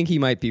 I think he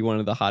might be one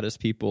of the hottest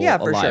people Yeah,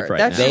 for alive sure. right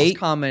That's now. just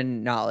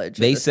common knowledge.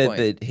 They at this said point.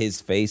 that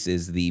his face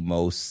is the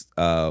most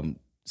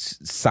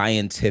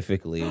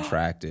scientifically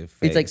attractive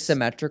face. It's like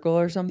symmetrical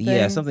or something.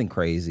 Yeah, something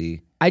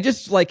crazy. I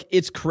just like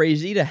it's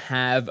crazy to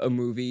have a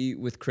movie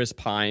with Chris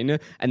Pine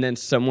and then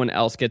someone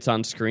else gets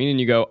on screen and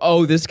you go,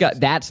 "Oh, this guy,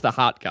 that's the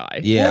hot guy."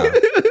 Yeah.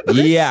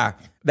 Yeah.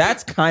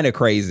 That's kind of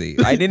crazy.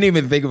 I didn't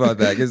even think about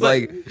that because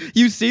like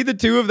You see the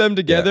two of them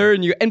together,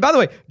 and by the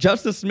way,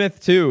 Justice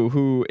Smith too,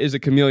 who is a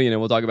chameleon, and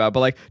we'll talk about it,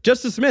 but like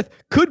Justice Smith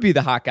could be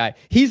the hot guy.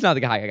 He's not the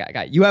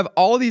guy. You have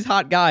all these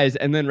hot guys,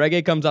 and then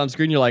Reggae comes on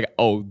screen, you're like,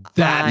 "Oh,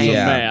 that's a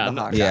Yeah. man."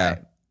 The hot Yeah.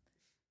 guy.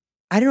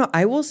 I don't know.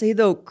 I will say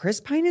though,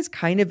 Chris Pine is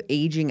kind of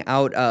aging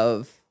out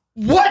of.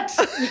 What?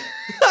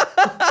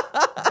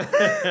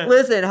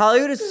 Listen,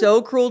 Hollywood is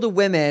so cruel to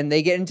women.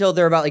 They get until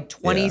they're about like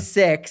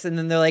 26, and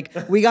then they're like,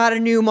 "We got a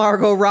new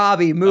Margot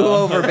Robbie. Move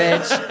over,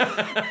 bitch."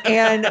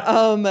 And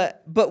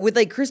but with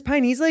like Chris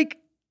Pine, he's like,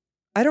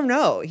 I don't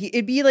know.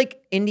 It'd be like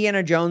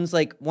Indiana Jones,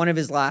 like one of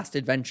his last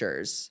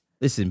adventures.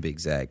 listen, Big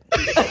Zach.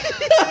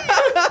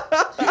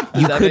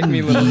 You couldn't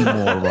be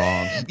more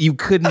wrong. You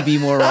couldn't be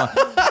more wrong.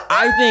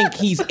 I think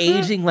he's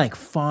aging like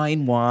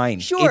fine wine.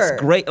 Sure. It's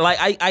great. Like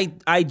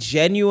I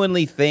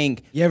genuinely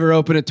think You ever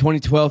open a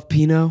 2012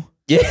 Pinot?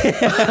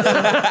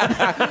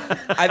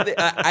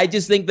 I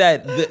just think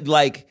that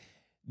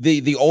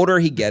the older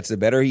he gets, the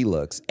better he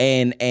looks,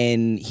 and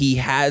he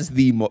has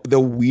the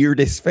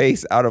weirdest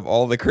face out of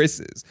all the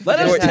Chris's. Let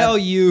us tell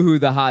you who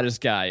the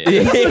hottest guy is.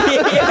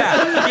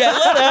 yeah.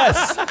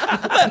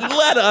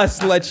 Let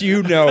us let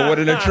you know what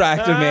an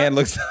attractive man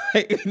looks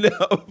like.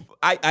 No,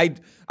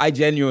 I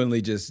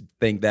genuinely just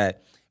think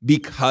that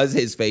because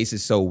his face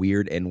is so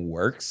weird and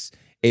works,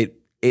 it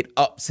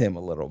ups him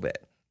a little bit.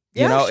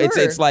 You Yeah, know, sure.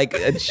 it's like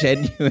a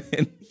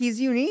genuine. He's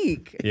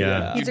unique.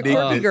 Yeah. He's a Unique.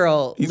 quirky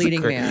girl He's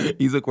leading a man.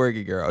 He's a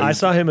quirky girl. I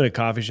saw him in a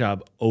coffee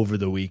shop over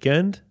the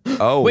weekend.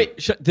 Oh, Wait,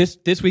 this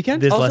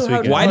weekend? This Also, last how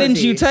weekend. why was didn't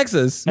he? you text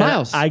us? And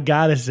Miles. I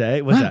gotta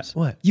say, what's Miles, that?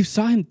 What? You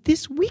saw him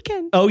this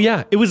weekend? Oh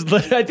yeah, it was. I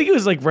think it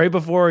was like right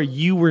before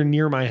you were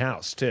near my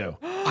house too.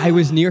 I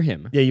was near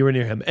him. Yeah, you were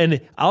near him,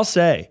 and I'll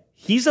say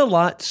he's a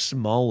lot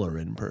smaller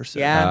in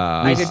person.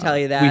 Yeah, I could tell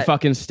you that. We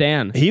fucking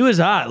stan. He was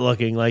hot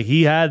looking. Like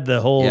he had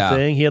the whole Yeah.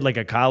 thing. He had like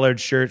a collared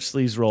shirt,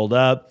 sleeves rolled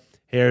up,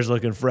 hair's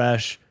looking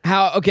fresh.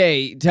 How?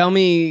 Okay, tell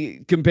me.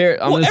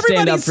 Compare. I'm gonna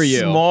stand up everybody's for you.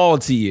 small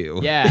to you.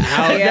 Yeah.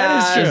 How,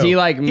 That is Is he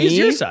like me? He's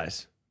your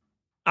size.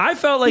 I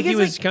felt like Because, he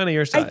was like, kind of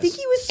your size. I think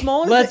he was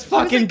smaller. Let's but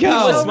he was, fucking like,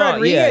 go. Michelle Small.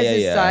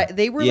 Rodriguez's Yeah. size.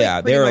 They were Yeah,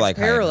 like they pretty were, much like,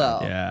 high parallel.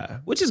 Yeah.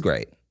 Which is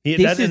great.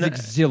 This is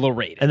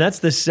exhilarating. And that's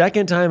the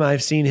second time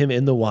I've seen him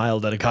in the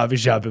wild at a coffee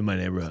shop in my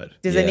neighborhood.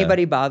 Does Yeah.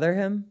 anybody bother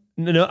him?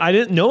 No, I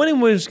didn't know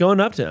anyone was going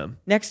up to him.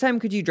 Next time,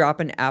 could you drop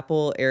an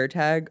Apple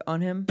AirTag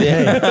on him?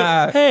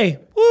 Hey,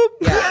 whoop.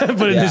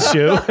 Put in his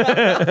shoe.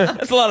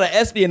 That's a lot of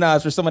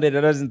espionage for somebody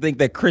that doesn't think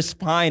that Chris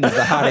Pine is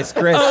the hottest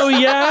Chris. Oh,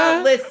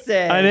 yeah?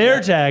 Listen. An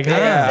AirTag, huh?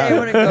 I say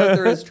when it goes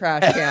through his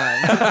trash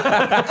can.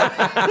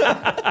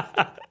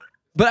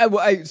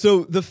 But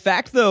so the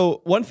fact,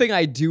 though, one thing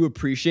I do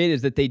appreciate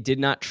is that they did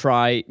not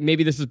try,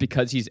 maybe this is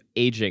because he's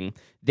aging,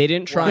 they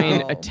didn't try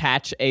and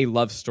attach a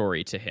love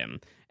story to him.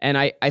 And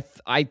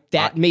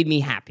that made me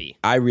happy.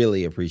 I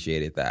really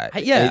appreciated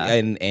that. Yeah.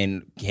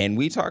 And can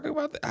we talk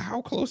about that?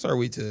 How close are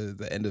we to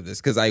the end of this?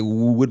 Because I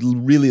would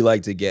really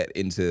like to get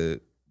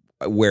into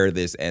where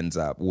this ends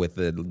up with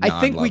the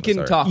I think we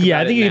can talk Yeah,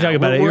 about I think it you can now. talk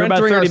about it. We're You're about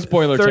entering 30, our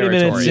spoiler 30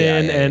 minutes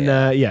territory. in,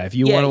 and if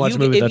you want to watch a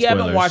movie, if that's you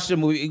haven't spoilers. watched the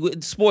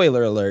movie,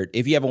 spoiler alert,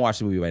 if you haven't watched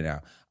the movie right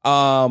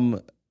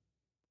now,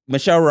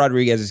 Michelle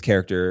Rodriguez's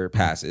character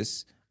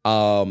passes.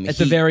 At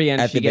the very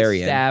end, she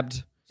gets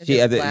stabbed.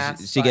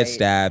 She gets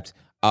stabbed.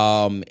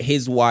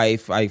 His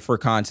wife, for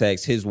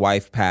context, his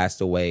wife passed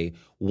away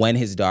when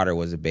his daughter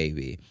was a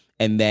baby.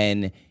 And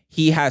then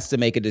he has to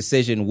make a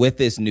decision with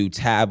this new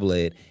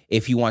tablet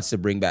if he wants to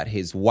bring back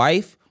his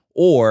wife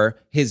or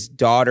his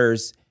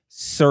daughter's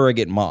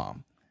surrogate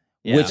mom.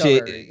 Which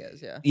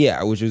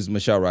was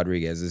Michelle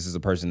Rodriguez. This is a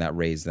person that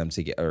raised them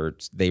together, or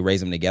they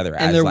raised them together.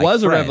 And there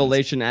was a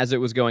revelation as it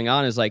was going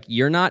on. Is like,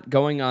 you're not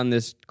going on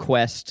this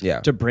quest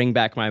to bring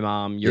back my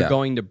mom. You're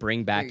going to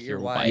bring back your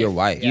wife. Your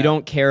wife. You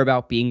don't care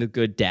about being a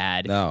good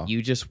dad. No.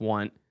 You just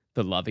want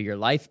the love of your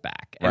life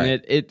back.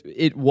 And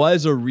it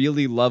was a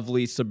really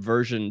lovely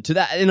subversion to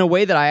that in a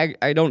way that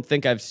I don't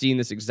think I've seen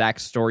this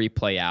exact story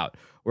play out,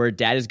 where a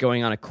dad is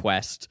going on a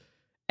quest.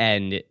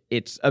 And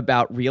it's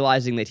about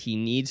realizing that he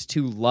needs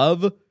to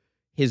love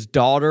his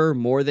daughter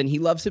more than he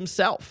loves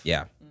himself.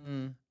 Yeah.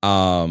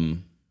 A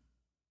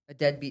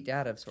deadbeat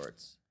dad of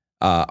sorts.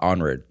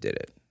 Onward did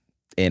it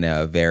in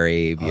a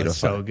very beautiful,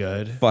 so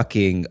good.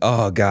 Fucking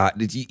God!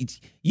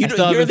 You're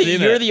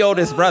it. the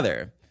oldest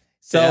brother,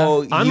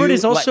 so Onward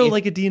is also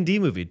like a D&D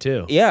movie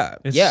too. Yeah,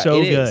 it's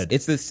so good.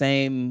 It's the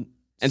same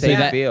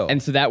feel.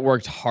 And so that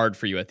worked hard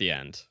for you at the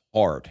end.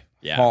 hard.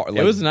 Yeah, hard,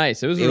 it was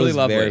nice. It was really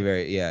lovely. Very,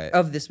 very,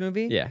 Of this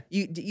movie? Yeah.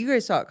 You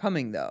guys saw it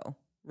coming, though,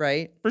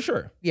 right? for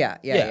sure. Yeah.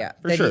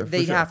 For sure, They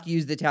for sure. have to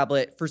use the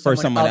tablet for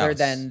someone other else.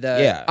 than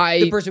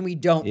the person we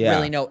don't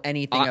really know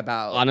anything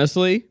about.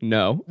 Honestly,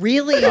 no.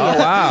 Really? Oh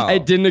wow!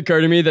 It didn't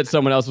occur to me that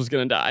someone else was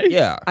going to die.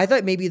 Yeah. I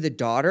thought maybe the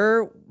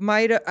daughter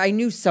might. I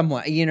knew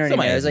someone. You know what I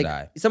mean? I was like,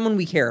 die. someone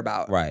we care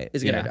about, Right.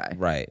 is gonna die.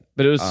 Right.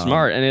 But it was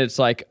smart, and it's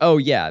like, oh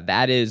yeah,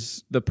 that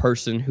is the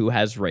person who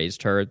has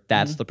raised her.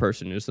 That's the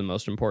person who's the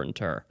most important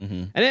to her.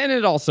 And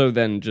it also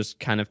then just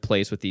kind of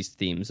plays with these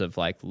themes of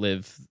like,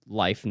 live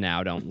life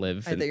now, don't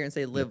live. I thought you were gonna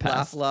say live,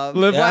 past. laugh, love.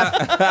 Live,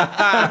 laugh.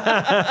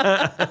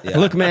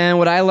 Look, man,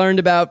 what I learned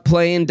about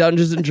playing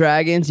Dungeons and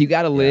Dragons, you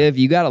gotta live,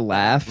 you gotta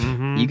laugh,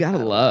 you gotta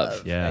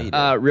love.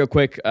 Yeah. Real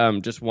quick,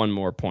 just one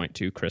more point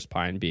to Chris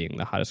Pine being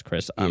the hottest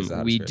Chris. He is the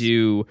hottest We Chris.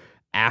 do,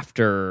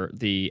 after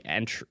the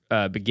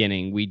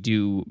beginning, we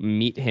do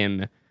meet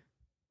him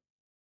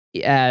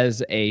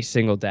as a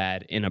single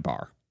dad in a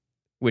bar,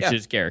 which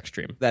is Garrick's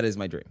dream. That is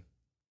my dream.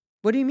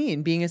 What do you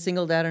mean? Being a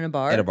single dad in a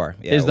bar? At a bar.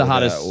 Yeah, Is the with,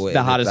 hottest-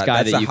 the hottest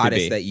guy that's that the you could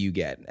hottest be. that you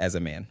get as a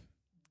man.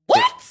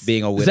 What?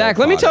 Being a widow Zach,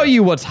 let me father. tell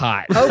you what's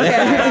hot. Okay. know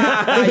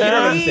what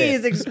I'm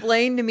saying. Please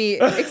explain to me.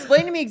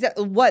 Explain to me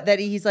exactly what that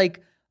he's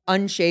like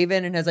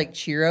unshaven and has like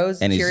Cheerios.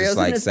 And he's Cheerios just in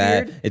like his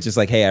sad. beard? It's just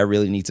like, hey, I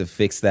really need to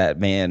fix that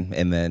man,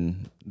 and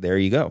then there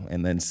you go.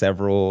 And then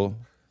several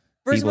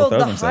First people of all, throw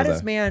the themselves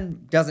hottest out.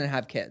 man doesn't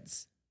have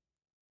kids.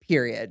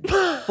 Period.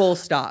 Full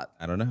stop.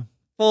 I don't know.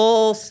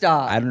 Full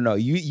stop. I don't know.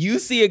 You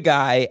see a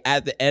guy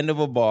at the end of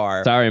a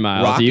bar. Sorry,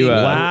 Miles. rocking- You,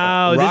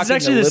 Wow, this is rocking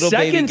actually a the little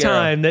baby second girl.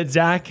 time that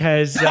Zach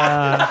has.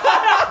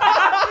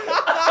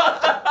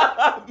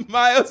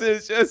 Miles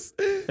is just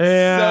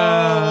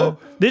Yeah. so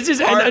This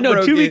is, and no,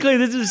 to be heartbroken. clear,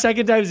 this is the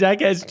second time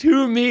Zach has,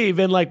 to me,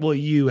 been like, well,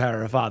 you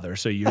are a father,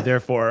 so you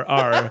therefore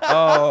are.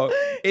 Oh,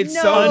 it's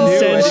No. so new. I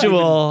didn't even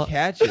Unsensual.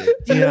 Catch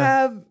it. do you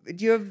Yeah.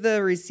 have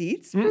the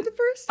receipts for the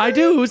first time? I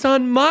do. It was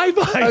on my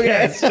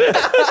podcast.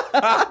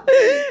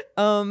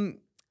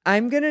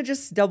 I'm gonna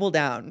just double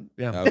down.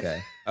 Yeah.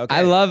 Okay. Okay.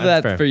 I love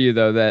That's that fair. for you,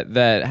 though,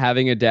 that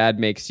having a dad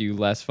makes you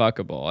less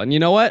fuckable. And you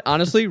know what?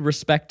 Honestly,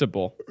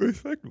 respectable.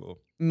 respectable.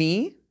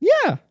 Me?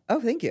 Yeah. Oh,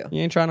 thank you.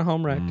 You ain't trying to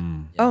home wreck.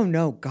 Oh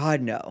no,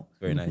 God no.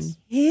 Very nice.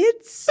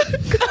 Kids?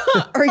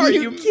 Are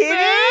you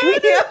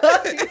kidding?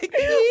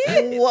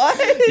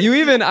 What? You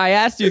even, I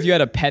asked you if you had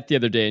a pet the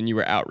other day and you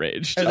were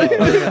outraged. No.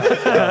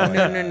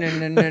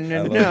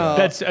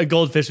 That's a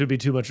goldfish would be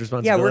too much Yeah,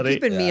 responsibility. we're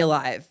keeping me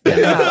alive.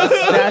 in the house.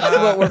 That's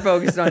what we're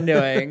focused on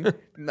doing.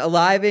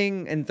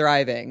 Aliving and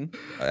thriving.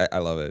 I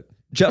love it.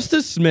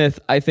 Justice Smith,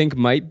 I think,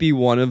 might be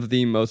one of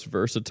the most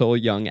versatile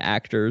young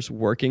actors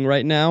working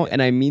right now.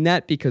 And I mean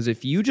that because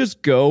if you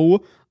just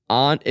go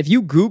on, if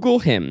you Google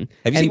him.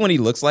 Have you seen what he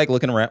looks like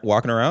walking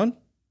around?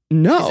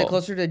 No. Is it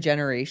closer to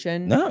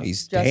Generation? No,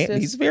 he's Justice?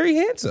 he's very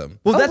handsome.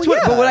 Well, that's what.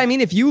 yeah. But what I mean,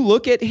 if you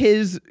look at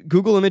his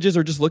Google images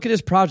or just look at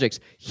his projects,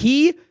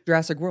 he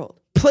Jurassic World.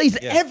 plays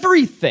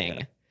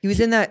everything. He was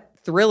in that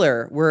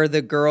Thriller where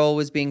the girl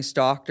was being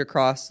stalked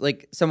across,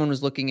 like someone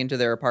was looking into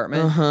their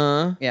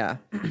apartment. Yeah.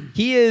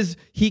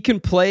 He can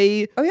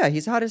play. Oh yeah,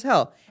 he's hot as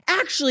hell.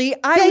 Actually,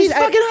 he's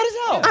fucking hot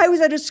as hell. I was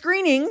at a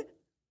screening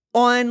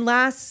on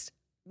last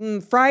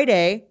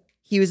Friday.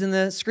 He was in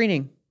the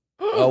screening.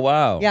 Oh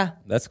wow. Yeah.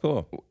 That's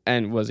cool.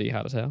 And was he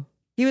hot as hell?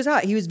 He was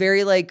hot. He was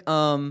very like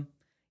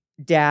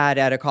dad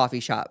at a coffee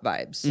shop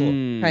vibes.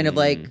 Kind of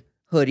like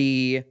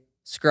hoodie,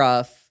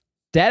 scruff.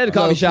 Dad at a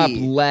coffee shop,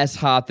 Low-key. less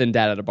hot than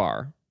dad at a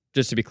bar.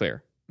 Just to be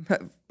clear.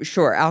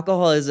 Sure,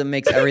 alcoholism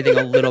makes everything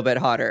a little bit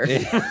hotter.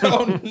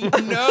 Oh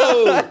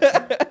no.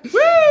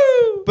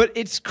 But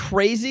it's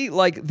crazy,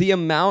 like the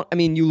amount. I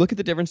mean, you look at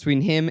the difference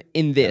between him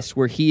in this,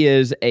 where he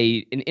is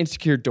an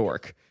insecure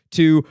dork,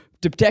 to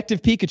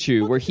Detective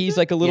Pikachu, where he's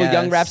like a little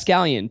young Yes.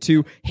 rapscallion,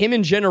 to him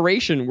in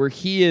Generation, where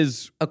he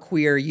is A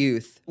queer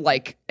youth.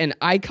 like an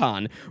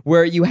icon,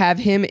 where you have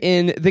him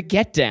in The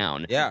Get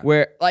Down,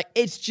 where like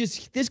it's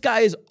just this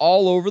guy is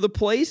all over the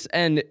place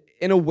and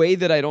in a way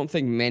that I don't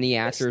think many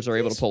actors are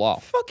able to pull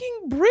off.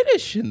 Fucking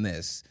British in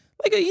this.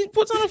 Like he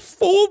puts on a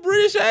full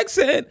British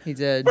accent. He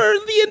did. For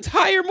the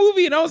entire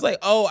movie. And I was like,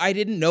 oh, I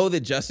didn't know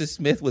that Justice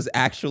Smith was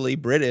actually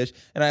British.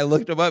 And I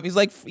looked him up. He's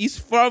like, he's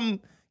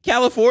from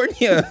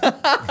California.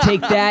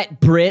 Take that,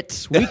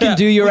 Brits. We can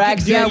do your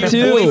accent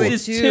too.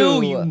 Voices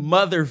too, you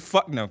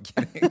motherfucker. No,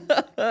 I'm kidding.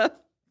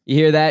 You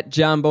hear that,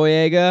 John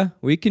Boyega?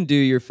 We can do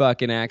your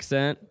fucking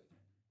accent.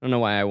 I don't know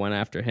why I went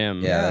after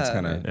him. Yeah, that's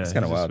kind of he's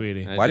a wild.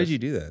 sweetie. Why did you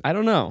do that? I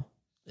don't know.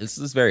 This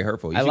is very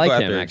hurtful. You I should like go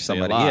him after actually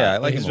somebody. a lot. Yeah, I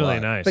like He's him a really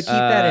lot. nice. But keep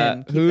that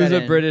in. Keep Who's that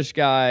a in. British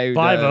guy? who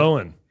Clive does-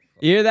 Owen.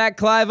 You hear that,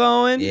 Clive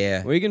Owen?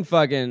 Yeah. We can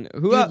fucking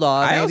who Jude up?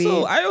 Law, I maybe?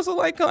 also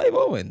like Clive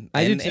Owen.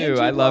 I do And too. Jude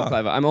I love Law.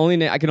 Clive.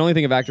 I can only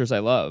think of actors I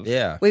love.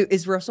 Yeah. Wait,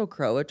 is Russell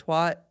Crowe a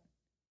twat?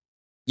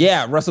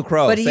 Yeah, Russell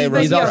Crowe. But Say he's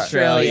Russell Crowe.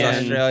 Australian.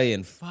 He's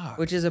Australian. Fuck.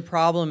 Which is a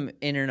problem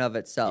in and of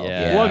itself.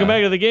 Yeah. Welcome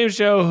back to the game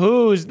show.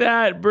 Who's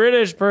that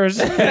British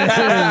person?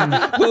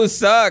 Who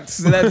sucks?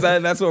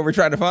 That's what we're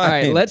trying to find. All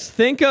right, let's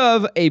think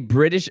of a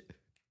British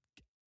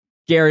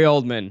Gary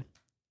Oldman.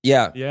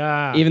 Yeah.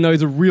 Yeah. Even though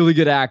he's a really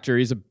good actor,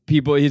 he's a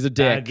dick.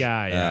 bad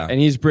guy. Yeah. And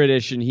he's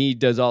British and he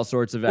does all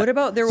sorts of. What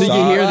about there So was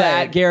you hear blood?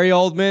 that, Gary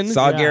Oldman?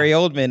 Saw Yeah. Gary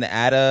Oldman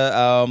at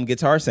a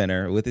Guitar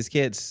Center with his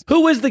kids.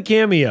 Who was the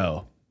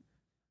cameo?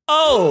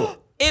 Oh,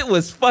 it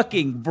was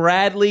fucking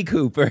Bradley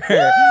Cooper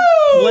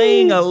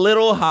playing a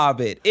little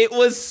hobbit. It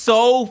was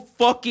so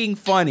fucking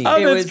funny. Oh,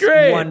 It that's was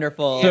great.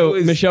 wonderful. So It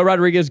was- Michelle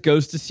Rodriguez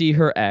goes to see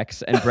her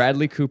ex, and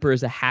Bradley Cooper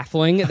is a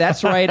halfling.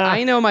 That's right.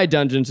 I know my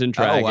Dungeons and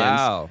Dragons.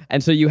 wow.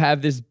 And so you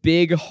have this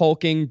big,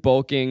 hulking,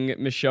 bulking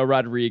Michelle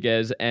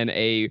Rodriguez and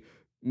a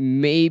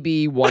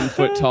maybe 1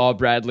 foot tall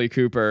Bradley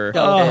Cooper.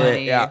 So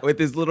funny. Yeah, with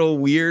his little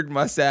weird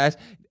mustache.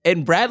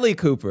 And Bradley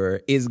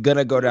Cooper is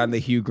gonna go down the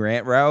Hugh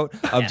Grant route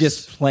of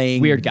just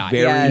playing Weird guy.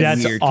 very Yes.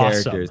 That's weird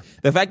awesome. characters.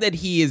 The fact that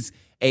he is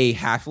a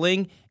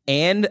halfling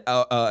and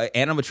a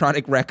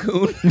animatronic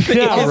raccoon.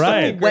 Yeah, is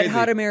right. Wet crazy.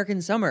 Hot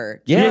American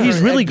Summer. Yeah, he's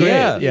really great.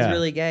 Yeah. He's Yeah.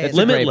 really gay. That's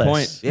a great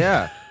Limitless. point.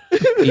 Yeah.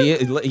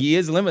 he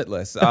is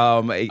limitless. I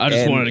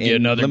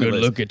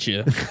at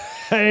you.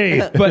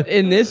 Hey. But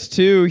in this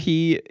too,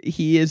 he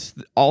is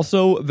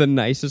also the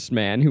nicest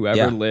man who ever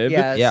Yeah. lived.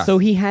 Yes. Yeah. So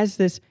he has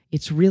this.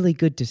 It's really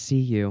good to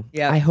see you.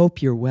 Yeah. I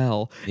hope you're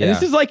well. Yeah. And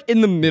this is like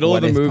in the middle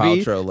of the Gwyneth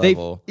movie. Paltrow They-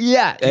 level.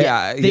 Yeah,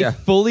 Yeah, They yeah.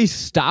 fully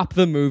stop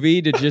the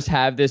movie to just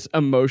have this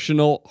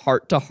emotional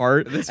heart to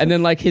heart, and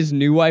then like his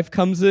new wife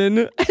comes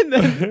in, and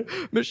then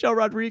Michelle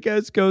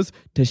Rodriguez goes,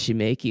 "Does she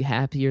make you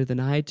happier than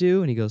I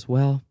do?" And he goes,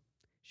 "Well,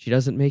 she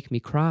doesn't make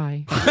me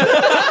cry."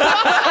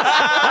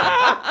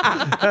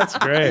 That's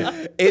great.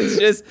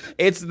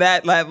 It's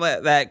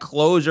that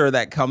closure,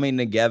 that coming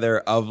together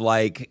of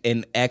like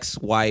an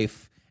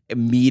ex-wife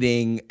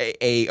meeting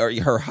or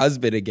her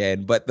husband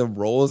again, but the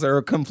roles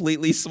are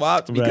completely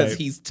swapped because Right.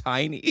 he's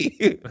tiny.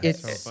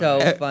 It's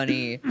so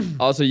funny.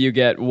 Also, you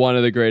get one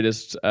of the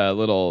greatest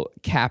little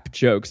cap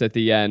jokes at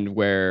the end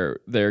where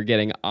they're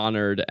getting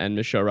honored and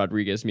Michelle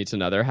Rodriguez meets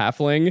another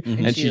halfling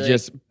and she She, like-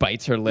 just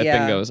bites her lip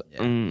Yeah. and goes,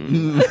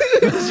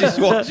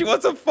 she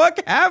wants a fuck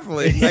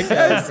halfling. I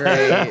guess.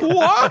 Great.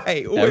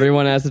 Why?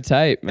 Everyone has a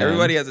type, man.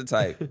 Everybody has a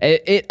type.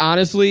 It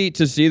honestly,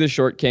 to see the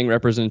Short King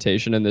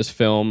representation in this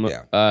film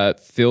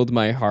filled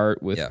my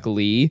heart with Yeah.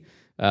 glee.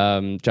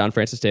 John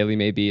Francis Daley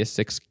may be a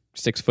six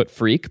foot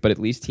freak, but at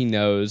least he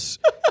knows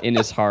in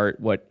his heart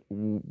what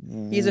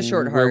He's a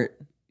short heart.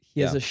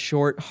 he has Yeah. a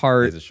short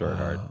heart. He has a short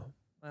heart.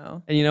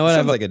 Wow. And you know what?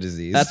 Sounds like a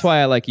disease. That's why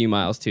I like you,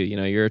 Miles, too. You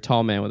know, you're a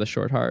tall man with a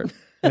short heart.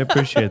 I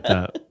appreciate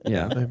that.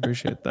 Yeah. I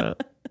appreciate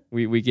that.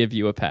 We give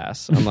you a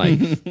pass.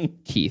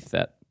 Unlike Keith,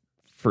 that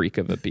freak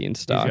of a He's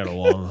beanstalk. got a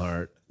long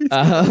heart.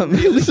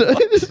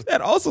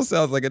 That also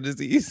sounds like a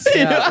disease.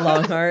 Yeah,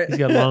 long heart. He's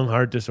got long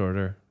heart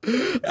disorder.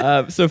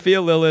 Sophia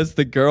Lillis,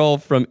 the girl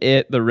from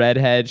It, the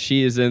redhead,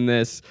 she is in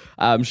this.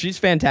 She's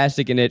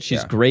fantastic in it.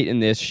 She's great in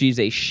this. She's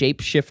a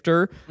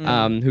shapeshifter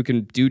who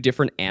can do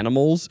different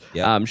animals.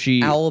 Yep.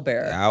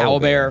 Owlbear.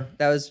 Owlbear.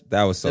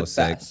 That was so the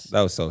sick. best.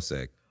 That was so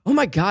sick. Oh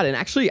my God. And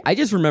actually, I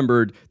just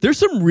remembered there's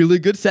some really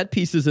good set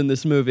pieces in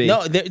this movie.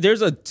 No,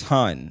 there's a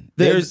ton.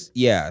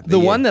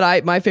 The one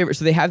that my favorite,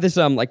 so they have this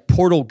like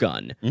portal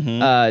gun.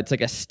 It's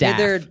like a staff.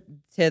 Hither,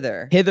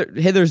 zither.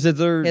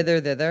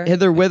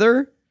 thither.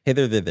 Wither.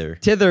 Hither, thither.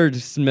 Tither,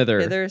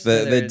 smither.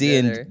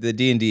 The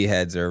D&D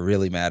heads are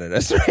really mad at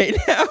us right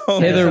now.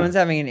 Someone's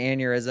having an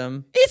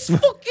aneurysm. It's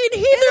fucking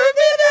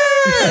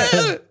hither,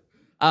 thither.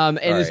 And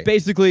it's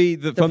basically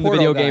from the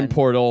video game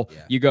Portal.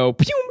 Yeah. You go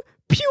pew,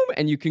 pew,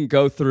 and you can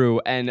go through.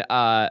 And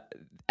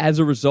as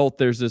a result,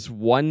 there's this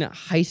one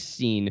heist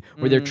scene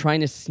where they're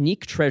trying to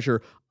sneak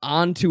treasure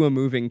onto a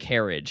moving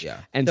carriage. Yeah.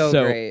 And So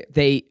so great.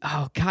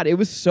 it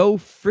was so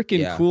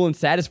freaking cool and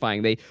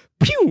satisfying. They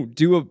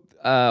do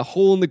a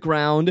hole in the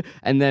ground,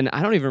 and then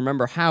I don't even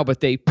remember how,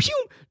 but they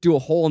do a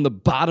hole in the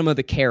bottom of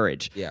the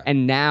carriage. Yeah.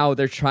 And now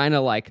they're trying to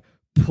like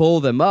pull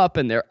them up,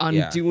 and they're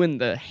undoing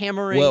the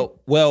hammering.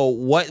 Well,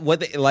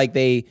 what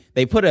they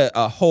put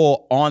a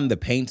hole on the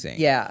painting.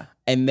 Yeah.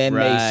 And then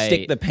they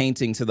stick the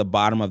painting to the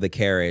bottom of the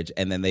carriage,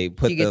 and then they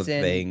put He the gets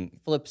in, thing.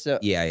 flips it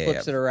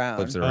around.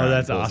 Flips it around. Oh,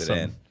 that's and pulls it awesome.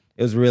 in.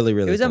 It was really,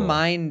 really It was cool. a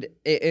mind.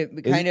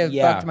 It kind of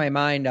fucked my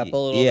mind up a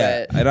little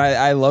bit. And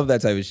I love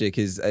that type of shit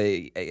because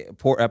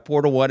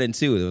Portal 1 and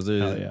 2, those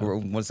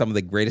are some of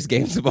the greatest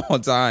games of all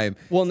time.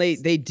 Well, and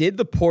they did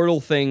the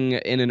portal thing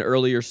in an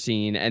earlier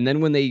scene, and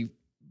then when they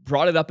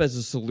brought it up as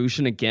a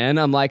solution again,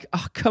 I'm like,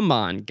 oh, come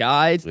on,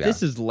 guys.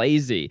 This is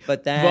lazy.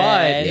 But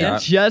then...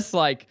 it just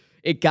like...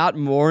 It got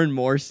more and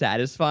more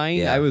satisfying.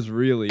 Yeah. I was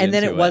really And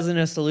then into it wasn't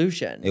a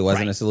solution. It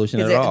wasn't a solution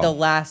at Because all. at the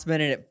last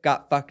minute, it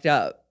got fucked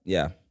up.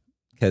 Yeah,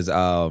 because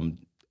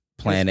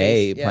Plan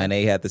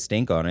A had the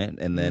stink on it,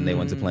 and then they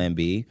went to Plan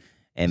B,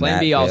 and Plan that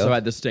B also failed.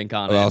 had the stink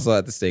on It it. also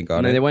had the stink on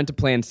And it. then they went to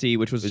Plan C,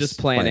 which was just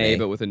Plan A, A.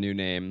 but with a new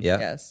name. Yeah.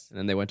 Yes. And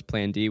then they went to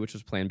Plan D, which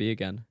was Plan B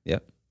again.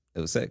 Yep,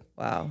 it was sick.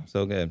 Wow.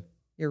 So good.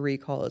 Your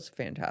recall is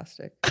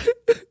fantastic.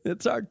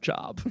 It's our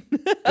job.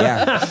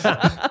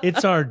 Yeah,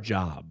 It's our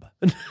job.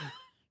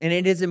 And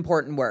it is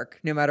important work,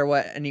 no matter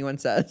what anyone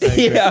says.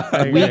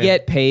 yeah. We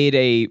get paid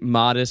a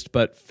modest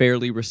but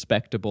fairly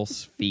respectable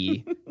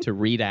fee to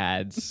read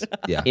ads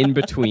in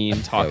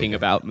between talking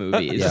about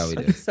movies. Yeah, we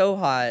did. So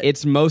hot.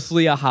 It's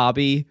mostly a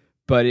hobby,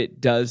 but it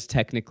does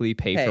technically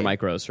pay Hey. for my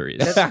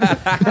groceries.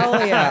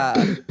 Hell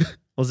yeah.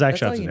 Well, Zach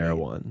That's all shops in you Air need.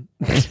 One.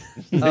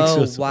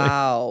 Oh,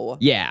 wow.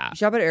 Yeah. You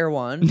shop at Air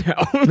One? No.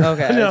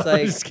 Okay. No, it's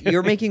I'm just like, kidding.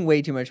 you're making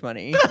way too much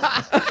money.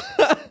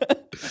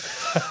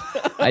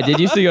 I did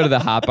used to go to the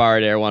hot bar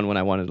at Air One when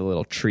I wanted a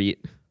little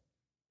treat.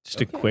 Just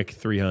a quick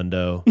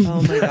 $300.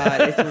 Oh my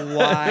God. It's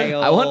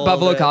wild. I want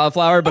buffalo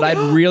cauliflower, but I'd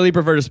really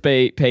prefer to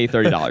pay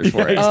 $30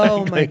 for it.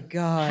 Oh my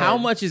God. How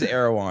much is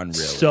Erewhon really?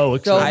 So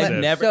expensive. I've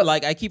never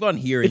I keep on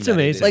hearing It's that it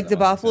amazing. is Like the though.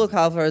 buffalo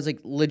cauliflower is like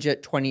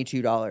legit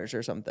 $22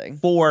 or something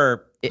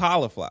for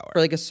cauliflower.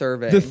 for like a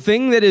serving. The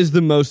thing that is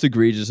the most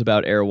egregious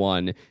about Air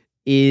One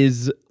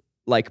is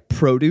like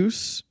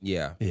produce.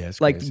 Yeah. Yeah,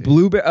 it's Like crazy.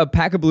 a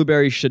pack of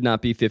blueberries should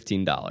not be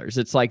 $15.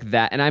 It's like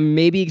that, and I'm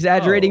maybe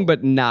exaggerating,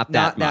 but not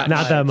that much.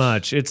 Not that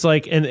much. It's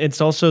like, and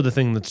it's also the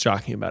thing that's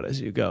shocking about it as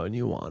you go and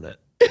you want it.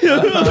 Yeah.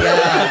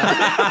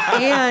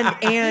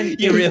 and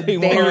You it's really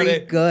want very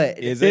it? good.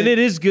 Is And it? it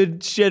is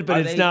good shit, but Are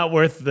it's they- not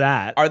worth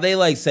that. Are they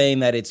like saying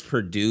that it's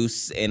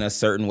produced in a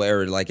certain way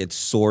or like it's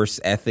sourced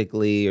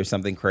ethically or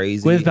something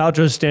crazy? Gwyneth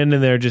Paltrow's standing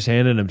there just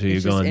handing them to you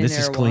It's just going, in this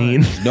is Air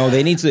clean. One. No,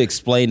 they need to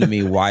explain to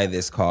me why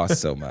this costs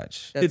so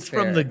much. That's It's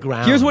from fair. the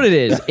ground. Here's what it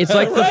is. It's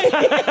like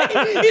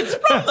It's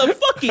from the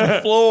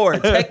fucking floor,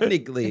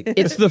 technically.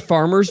 it's the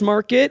farmer's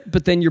market,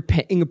 but then you're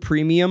paying a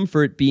premium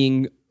for it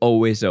being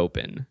always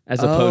open as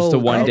opposed to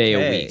one day a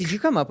okay. week. Did you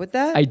come up with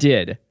that? I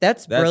did.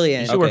 That's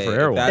brilliant. you should work for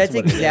Air One. That's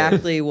what it is.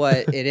 exactly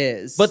what it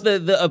is. But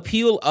the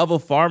appeal of a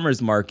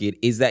farmer's market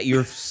is that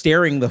you're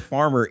staring the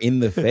farmer in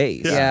the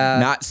face. Yeah.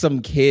 Not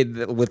some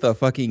kid with a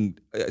fucking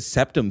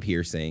septum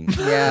piercing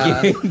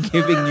Yeah.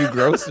 giving you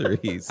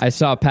groceries. I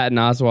saw Patton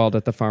Oswalt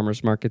at the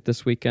farmer's market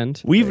this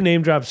weekend. We've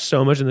name dropped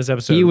so much in this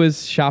episode. He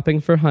was shopping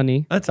for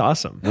honey. That's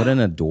awesome. What an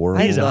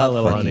adorable. He's a hot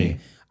little fucking-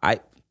 honey.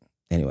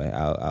 Anyway,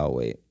 I'll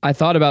wait. I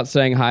thought about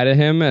saying hi to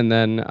him, and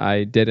then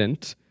I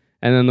didn't.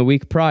 And then the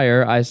week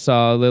prior, I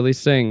saw Lily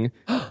Singh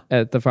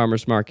at the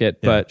farmer's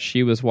market, but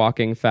she was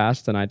walking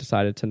fast, and I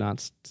decided to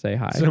not say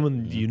hi.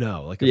 Someone you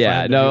know, like a Yeah,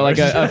 friend no, of like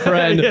yours. a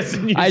friend. Yes,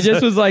 and you I said-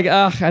 just was like,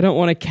 ugh, I don't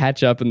want to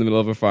catch up in the middle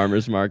of a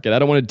farmer's market. I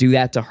don't want to do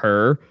that to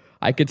her.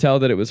 I could tell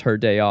that it was her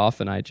day off,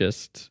 and I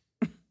just...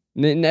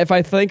 If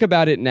I think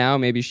about it now,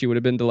 maybe she would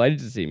have been delighted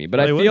to see me.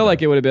 But I Probably feel would have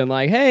like it would have been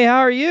like, hey, how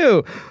are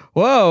you?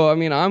 Whoa, I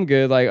mean, I'm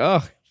good. Like,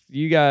 ugh,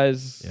 you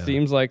guys Yeah.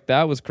 seems like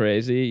that was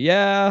crazy.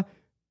 Yeah.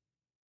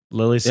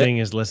 Lily Singh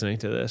is listening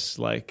to this.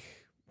 Like,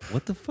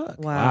 What the fuck?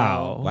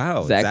 wow.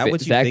 Wow. Zach, is that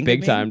what you Zach think big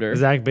of me? timed her.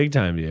 Zach big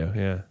time to you.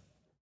 Yeah.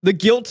 The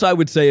guilt I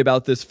would say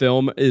about this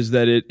film is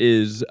that it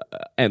is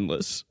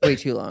endless. Way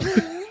too long.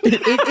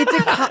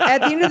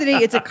 At the end of the day,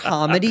 it's a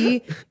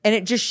comedy, and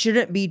it just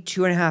shouldn't be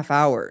 2.5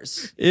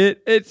 hours.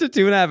 It's a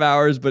 2.5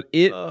 hours, but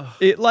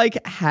it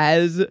like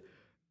has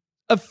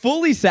a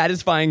fully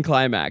satisfying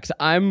climax.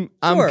 I'm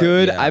Sure.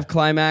 good. Yeah. I've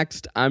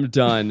climaxed. I'm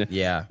done.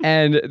 Yeah.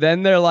 And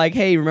then they're like,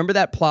 "Hey, remember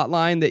that plot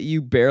line that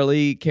you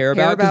barely care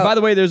about?" Because by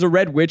the way, there's a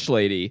red witch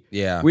lady.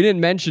 Yeah. We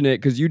didn't mention it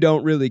because you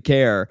don't really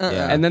care.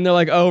 Yeah. And then they're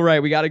like, "Oh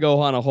right, we got to go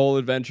on a whole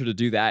adventure to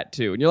do that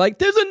too." And you're like,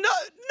 "There's no."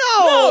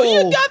 No,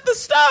 you got the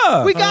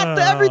stuff. We got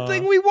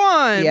everything we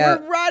want. Yeah.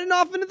 We're riding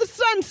off into the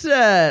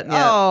sunset.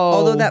 Yeah. Oh.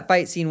 Although that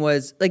fight scene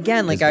was,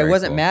 again, like, It's I very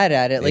wasn't cool. mad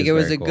at it. Like, it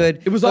was very a cool.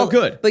 good. It was all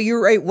good. But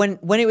you're right. When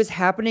it was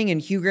happening and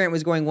Hugh Grant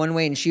was going one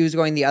way and she was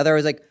going the other, I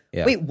was like,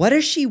 Yeah. wait, what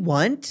does she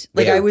want?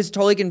 Like, Yeah. I was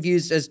totally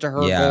confused as to her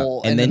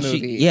goal and in then the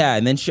movie.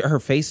 and then her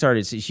face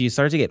she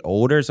started to get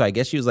older, so I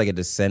guess she was like a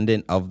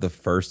descendant of the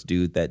first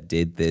dude that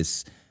did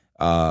this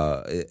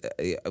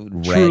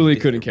Truly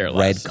couldn't care red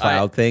less.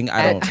 cloud thing.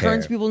 I don't care.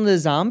 Turns people into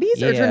zombies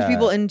or turns Yeah.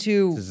 people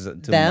into to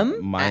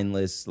them?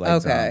 mindless like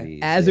Okay. zombies.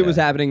 As it was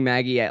happening,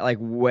 Maggie like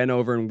went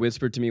over and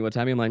whispered to me what's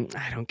happening. I'm like,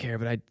 I don't care,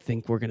 but I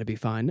think we're gonna be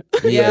fine.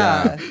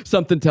 Yeah.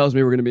 Something tells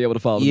me we're gonna be able to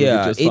follow the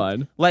movie just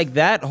fine. Like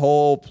that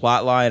whole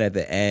plot line at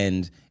the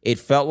end, it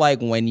felt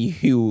like when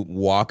you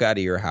walk out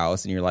of your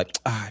house and you're like,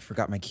 I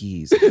forgot my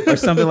keys or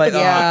something like,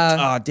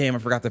 Yeah. oh, damn, I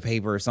forgot the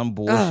paper or some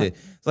bullshit.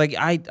 It's like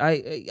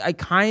I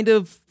kind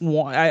of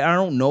want, I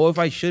don't know if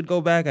I should go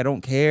back. I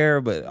don't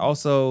care, but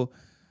also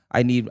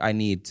I need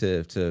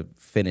to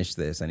finish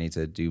this. I need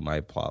to do my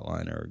plot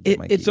line or get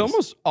my It's keys.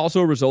 almost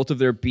also a result of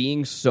there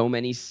being so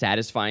many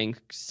satisfying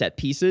set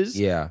pieces.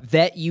 Yeah.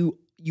 That you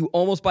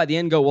almost by the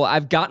end go, well,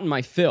 I've gotten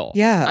my fill.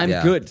 Yeah. I'm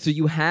Yeah. good. So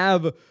you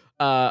have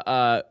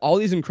all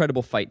these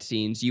incredible fight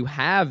scenes. You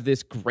have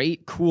this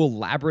great, cool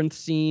labyrinth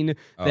scene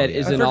that yeah.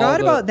 is I in all forgot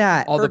the, about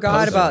that. all the Forgot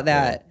posters. about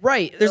that.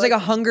 Right. There's like a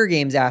Hunger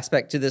Games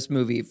aspect to this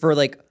movie for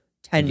like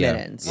 10 Yeah.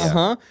 minutes. Yeah.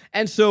 Uh-huh.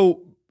 And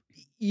so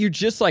you're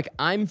just like,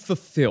 I'm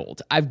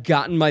fulfilled. I've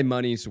gotten my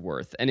money's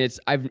worth. And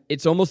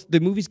it's almost the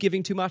movie's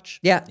giving too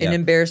much. Yeah, Yeah. an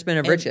embarrassment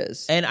of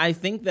riches. And I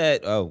think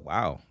that, oh,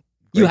 wow.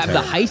 You Great have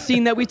the time. heist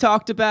scene that we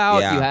talked about.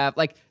 Yeah. You have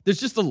there's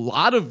just a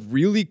lot of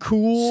really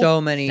cool, So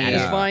many,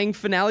 satisfying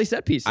finale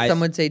set pieces. Some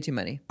would say too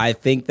many. I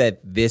think that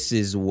this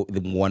is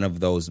one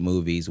of those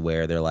movies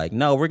where they're like,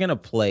 no, we're going to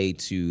play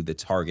to the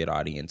target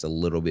audience a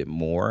little bit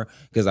more,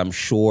 because I'm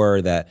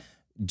sure that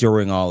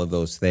during all of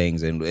those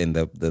things and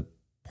the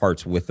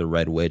parts with the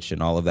Red Witch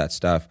and all of that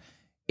stuff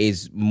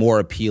is more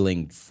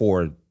appealing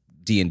for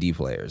D&D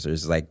players.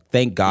 It's like,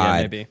 thank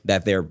God maybe.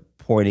 that they're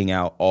pointing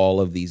out all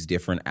of these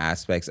different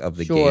aspects of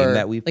the game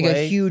that we play. Like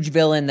a huge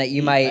villain that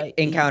you might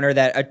encounter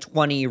that a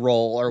 20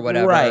 roll or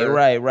whatever.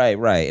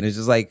 Right. And it's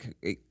just like,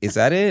 is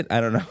that it?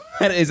 I don't know.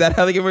 Is that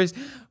how the game works?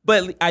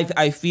 But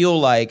I feel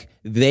like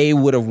they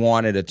would have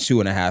wanted a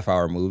 2.5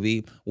 hour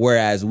movie,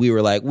 whereas we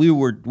were like, we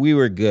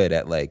were good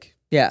at like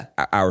Yeah.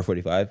 hour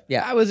 45.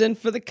 Yeah. I was in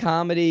for the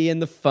comedy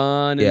and the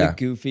fun and Yeah. the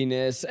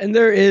goofiness, and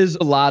there is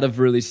a lot of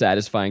really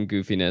satisfying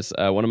goofiness.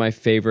 One of my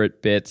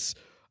favorite bits,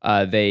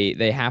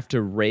 they have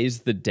to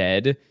raise the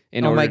dead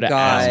in Oh order my to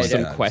God. ask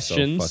some Yeah, so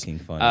questions, fucking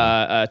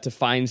funny. to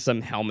find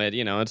some helmet.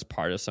 You know, it's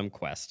part of some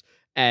quest.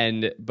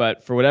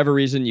 But for whatever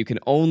reason, you can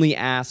only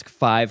ask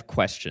 5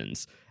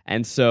 questions.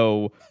 And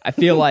so I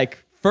feel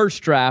like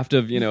first draft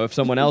of, if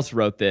someone else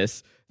wrote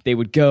this, they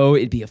would go,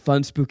 it'd be a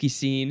fun, spooky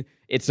scene.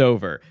 It's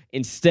over.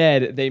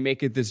 Instead, they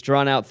make it this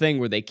drawn out thing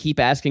where they keep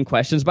asking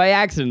questions by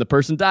accident. The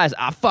person dies.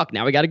 Ah, fuck.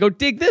 Now we got to go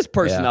dig this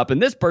person Yeah. up, and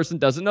this person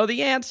doesn't know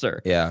the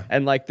answer. Yeah.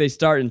 And they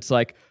start, and it's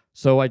like,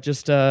 so I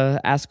just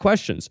ask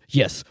questions.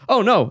 Yes.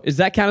 Oh, no. Does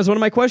that count as one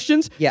of my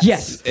questions? Yes.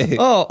 Yes.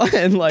 Oh,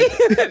 and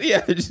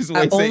Yeah, just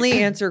I wait, only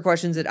answer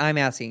questions that I'm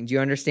asking. Do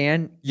you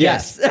understand?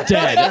 yes. Dead.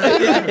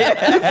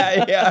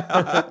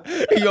 yeah.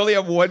 You only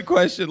have one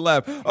question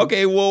left.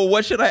 Okay, well,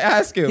 what should I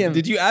ask him? Him.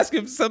 Did you ask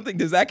him something?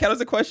 Does that count as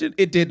a question?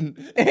 It didn't.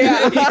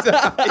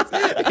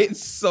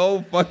 It's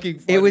so fucking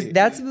funny.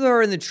 That's the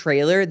part in the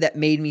trailer that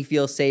made me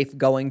feel safe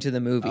going to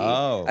the movie.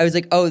 Oh. I was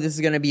like, oh, this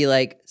is going to be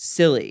like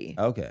silly.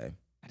 Okay.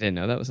 I didn't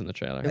know that was in the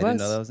trailer. I didn't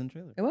know that was in the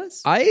trailer. It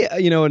was.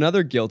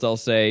 Another guilt I'll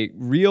say,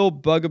 real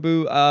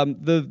bugaboo.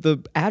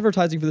 The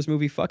advertising for this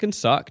movie fucking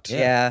sucked.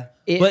 Yeah.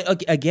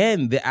 But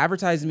again, the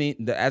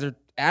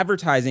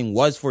advertising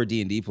was for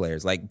D&D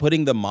players, like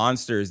putting the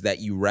monsters that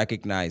you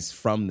recognize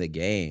from the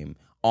game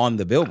on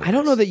the billboards. I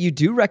don't know that you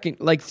do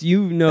That's-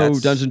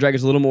 Dungeons and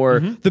Dragons a little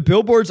more. The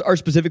billboards are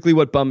specifically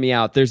what bummed me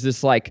out. There's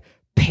this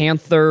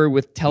panther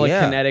with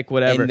telekinetic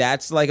whatever. And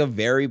that's like a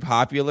very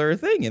popular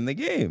thing in the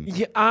game.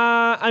 Yeah,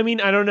 I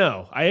mean, I don't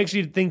know. I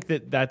actually think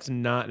that that's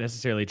not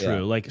necessarily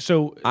true.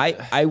 Yeah.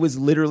 I was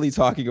literally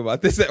talking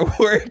about this at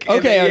work.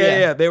 Okay,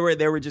 Yeah. They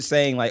were just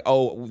saying like,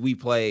 oh, we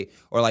play,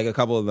 or like a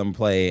couple of them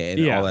play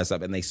and all that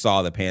stuff, and they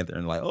saw the panther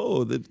and like,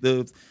 oh,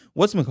 the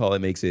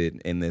whatchamacallit makes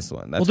it in this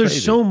one. That's there's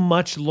crazy. so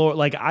much lore.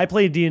 Like I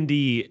played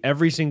D&D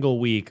every single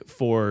week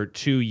for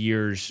 2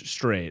 years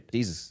straight.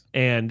 Jesus.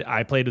 And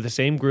I played with the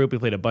same group. We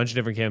played a bunch of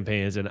different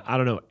campaigns, and I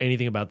don't know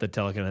anything about the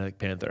Telekinetic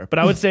Panther. But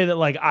I would say that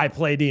like I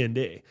play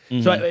D&D,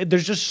 so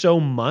there's just so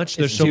much.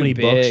 There's so many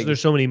books.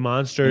 There's so many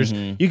monsters.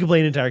 You can play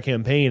an entire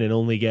campaign and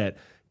only get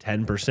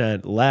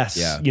 10% less.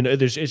 Yeah.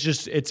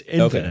 It's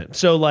infinite. Okay.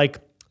 So like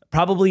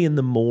probably in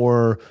the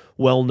more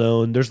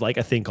well-known, there's like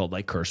a thing called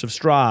like Curse of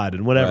Strahd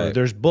and whatever. Right.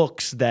 There's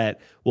books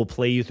that will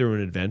play you through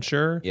an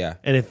adventure. Yeah.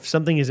 And if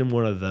something is in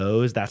one of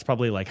those, that's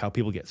probably like how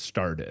people get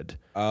started.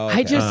 Oh,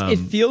 okay. it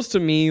feels to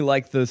me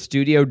like the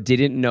studio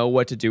didn't know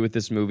what to do with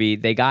this movie.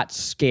 They got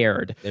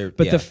scared.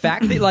 But the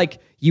fact that like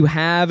you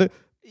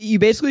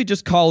basically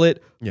just call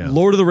it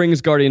Lord of the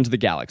Rings Guardians of the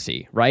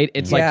Galaxy, right?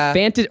 It's like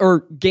fantasy,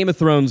 or Game of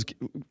Thrones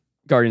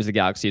Guardians of the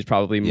Galaxy is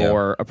probably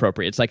more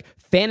appropriate. It's like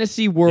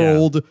fantasy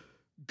world,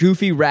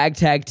 goofy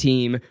ragtag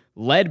team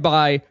led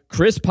by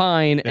Chris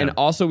Pine, and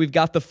also we've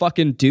got the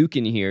fucking Duke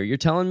in here. You're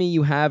telling me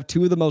you have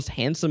two of the most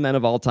handsome men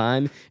of all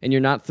time, and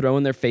you're not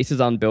throwing their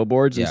faces on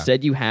billboards.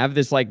 Instead, you have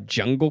this like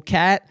jungle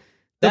cat.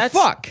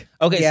 Fuck.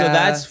 Okay, so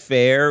that's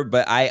fair,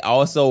 but I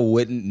also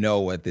wouldn't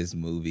know what this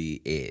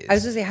movie is. I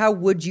was gonna say, how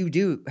would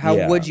you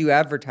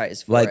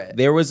advertise for it?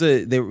 There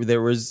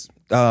was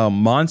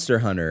Monster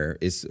Hunter.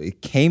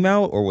 It came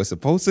out or was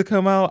supposed to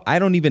come out. I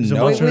don't even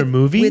know. Monster Hunter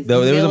movie?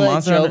 Though there was a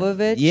Monster Hunter.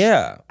 Jovovich?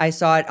 Yeah, I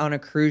saw it on a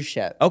cruise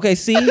ship. Okay,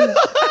 see,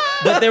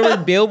 but there were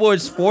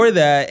billboards for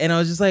that, and I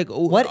was just like,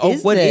 "What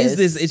is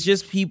this? It's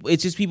just people.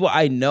 It's just people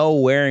I know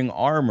wearing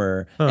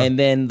armor." And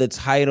then the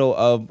title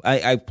of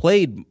I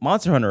played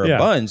Monster Hunter a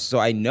bunch, so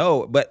I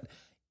know. But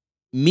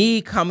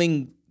me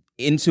coming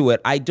into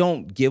it, I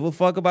don't give a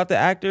fuck about the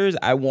actors.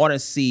 I want to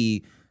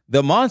see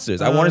the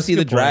monsters. I want to see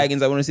the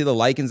dragons. I want to see the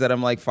lichens that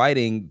I'm like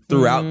fighting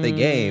throughout the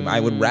game. I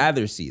would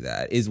rather see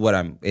that. Is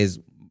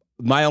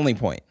my only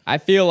point. I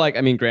feel like,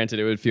 I mean, granted,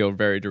 it would feel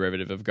very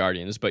derivative of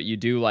Guardians, but you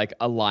do like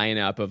a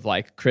lineup of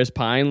like Chris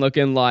Pine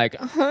looking like,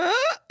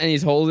 and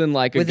he's holding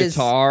like a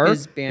guitar,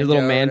 his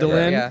little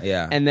mandolin.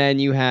 Yeah. And then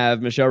you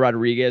have Michelle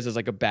Rodriguez as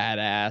like a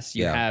badass.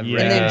 You have and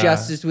then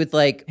Justice with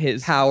like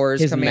his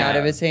powers coming out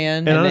of his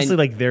hand. And honestly,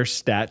 like their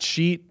stat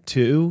sheet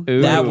too.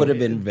 That would have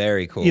been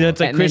very cool. You know,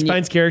 it's like Chris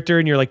Pine's character,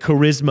 and you're like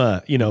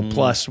charisma,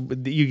 plus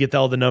you get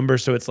all the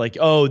numbers. So it's like,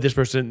 oh, this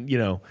person,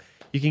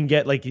 you can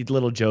get like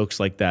little jokes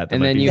like that.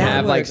 And then you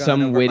have like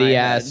some witty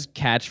ass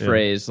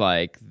catchphrase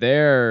like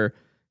they're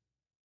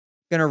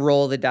gonna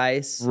roll the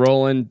dice,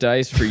 rolling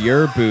dice for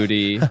your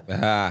booty.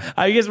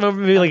 I guess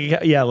maybe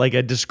like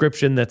a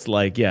description that's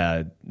like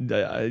a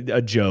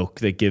joke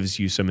that gives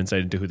you some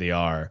insight into who they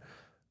are.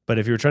 But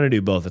if you were trying to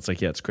do both, it's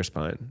like it's Chris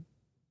Pine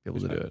able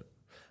to do it.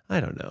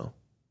 I don't know.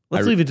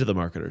 Let's leave it to the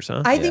marketers,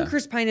 huh? I think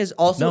Chris Pine is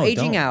also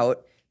aging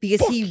out.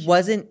 Because he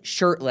wasn't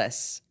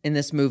shirtless in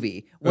this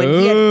movie when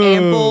he had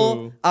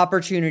ample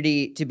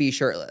opportunity to be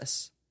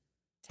shirtless.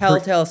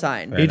 Telltale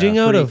sign. Aging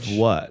out of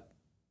what?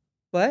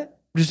 What?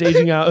 Just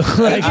aging out.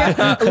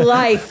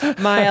 Life,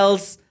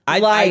 Miles.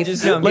 Life.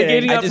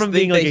 Aging out from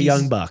being like a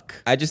young buck.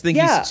 I just think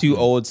he's too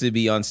old to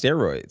be on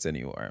steroids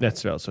anymore.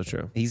 That's also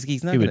true.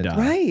 He's not. He would die.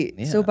 Right.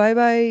 Yeah. So bye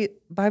bye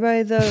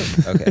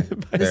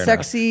the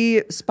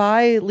sexy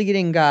spy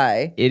leading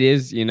guy. It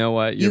is. You know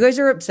what? You guys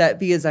are upset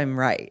because I'm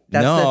right.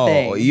 That's the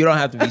thing. You don't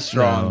have to be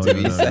strong to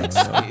be sexy.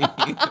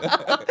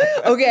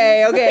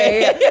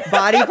 Okay.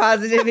 Body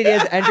positivity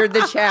has entered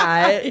the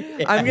chat.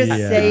 I'm just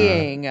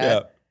saying.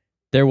 Yeah.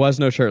 There was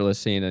no shirtless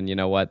scene, and you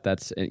know what?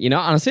 That's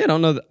honestly, I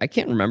don't know. I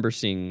can't remember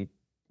seeing.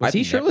 Was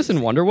he shirtless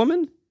in Wonder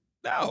Woman?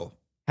 No.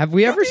 Have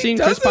we ever seen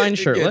Chris Pine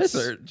shirtless?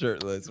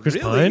 Chris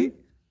Pine?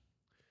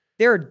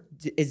 There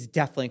is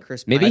definitely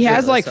Chris Pine. Maybe he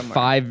has like somewhere.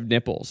 5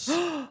 nipples.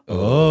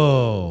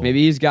 Oh.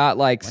 Maybe he's got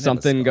like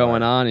something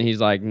going on, and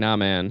he's like, "Nah,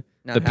 man,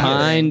 the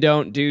Pine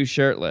don't do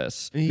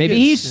shirtless." Maybe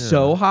he's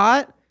so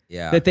hot.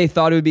 Yeah. That they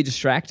thought it would be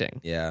distracting.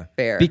 Yeah.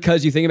 Fair.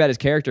 Because you think about his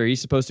character, he's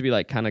supposed to be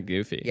like kind of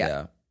goofy.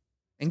 Yeah.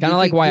 It's kind of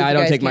like why I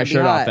don't take my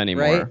shirt off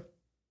anymore. Right?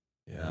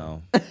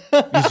 No.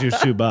 You're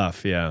too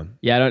buff, yeah.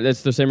 Yeah,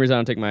 that's the same reason I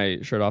don't take my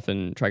shirt off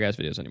in Try Guys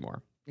videos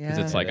anymore. Because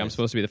Yeah. it's like I'm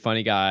supposed to be the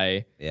funny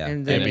guy. Yeah.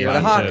 And then And you're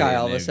then the hot you- guy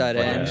all of a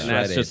sudden. And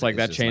that's just like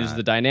that changes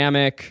the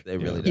dynamic.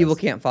 It really does. People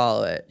can't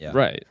follow it. Yeah.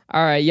 Right.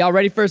 All right, y'all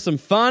ready for some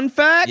fun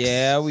facts?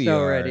 Yeah, we So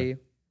are. ready.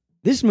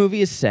 This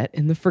movie is set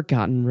in the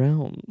Forgotten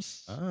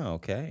Realms. Oh,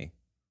 okay.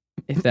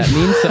 If that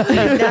means something.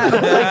 Oh my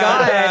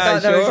god, I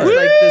thought that was Sure. just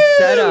like the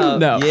setup.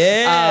 No.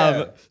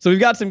 Yeah. So we've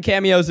got some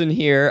cameos in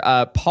here.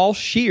 Paul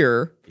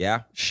Scheer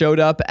Yeah. showed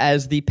up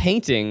as the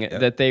painting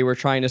that they were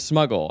trying to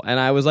smuggle. And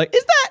I was like,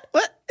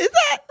 what is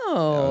that? That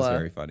was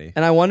very funny.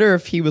 And I wonder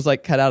if he was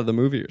like cut out of the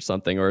movie or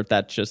something, or if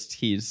that's just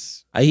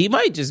he's... He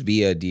might just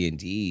be a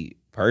D&D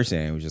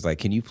person who's just like,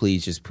 can you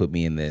please just put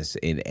me in this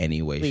in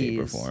any way, shape,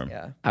 or form?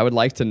 Yeah. I would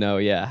like to know,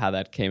 how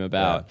that came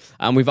about.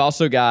 We've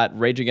also got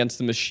Rage Against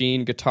the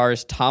Machine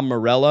guitarist Tom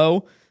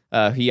Morello.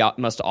 He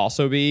must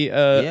also be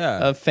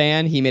a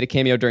fan. He made a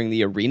cameo during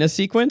the arena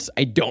sequence.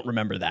 I don't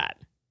remember that.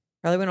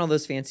 Probably when all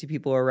those fancy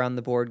people are around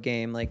the board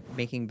game, like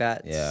making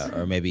bets. Yeah,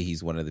 or maybe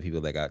he's one of the people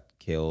that got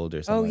killed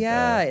or something. Oh like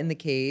yeah, that. in the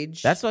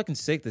cage. That's fucking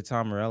sick that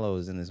Tom Morello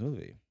is in this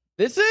movie.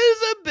 This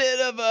is a bit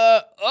of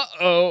a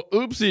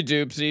oopsie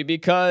doopsie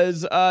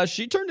because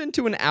she turned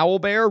into an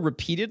owlbear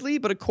repeatedly,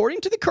 but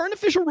according to the current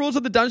official rules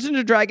of the Dungeons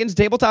and Dragons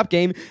tabletop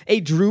game, a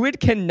druid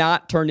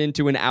cannot turn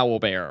into an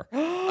owlbear.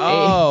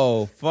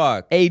 Oh,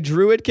 fuck. A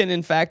druid can,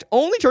 in fact,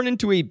 only turn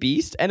into a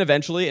beast and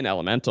eventually an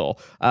elemental.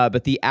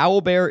 But the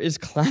owlbear is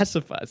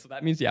classified. So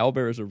that means the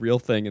owlbear is a real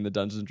thing in the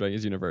Dungeons and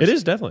Dragons universe. It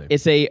is definitely.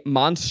 It's a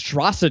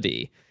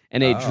monstrosity.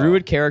 And a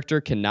druid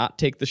character cannot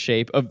take the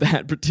shape of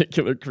that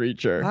particular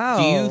creature. Wow.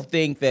 Do you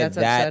think that That's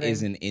that upsetting.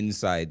 is an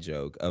inside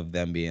joke of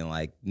them being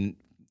like kind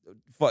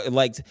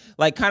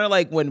of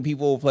like when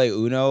people play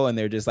Uno and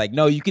they're just like,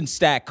 no, you can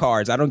stack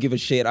cards. I don't give a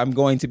shit. I'm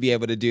going to be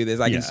able to do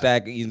this. I can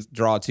stack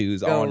draw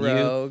twos Go on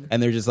rogue. you.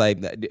 And they're just like,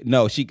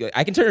 no,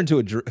 I can turn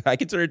into I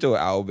can turn into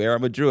an owlbear.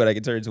 I'm a druid. I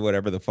can turn into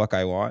whatever the fuck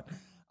I want.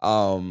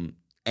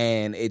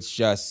 And it's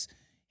just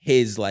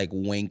his like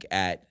wink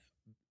at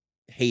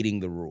hating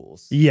the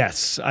rules.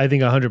 Yes, I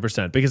think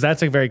 100% because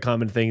that's a very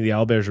common thing. The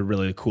owlbears are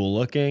really cool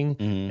looking,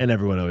 and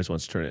everyone always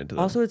wants to turn it into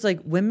them. Also, it's like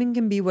women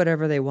can be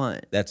whatever they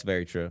want. That's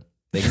very true.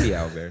 They can be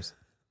owlbears.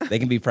 They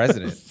can be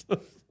president.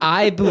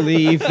 I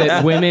believe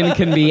that women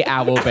can be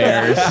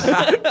owlbears.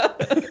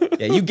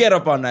 Yeah, you get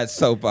up on that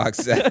soapbox,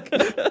 Zach.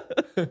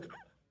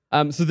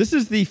 So this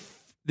is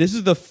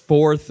the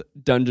fourth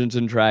Dungeons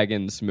and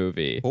Dragons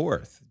movie.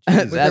 Fourth.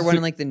 Was there one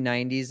in like the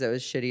 90s that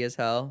was shitty as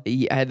hell?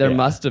 Yeah, there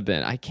must have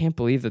been. I can't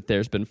believe that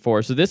there's been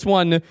four. So this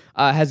one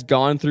has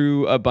gone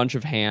through a bunch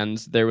of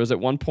hands. There was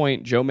at one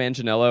point Joe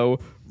Manganiello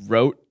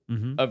wrote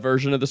a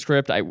version of the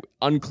script.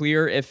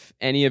 Unclear if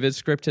any of his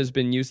script has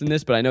been used in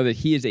this, but I know that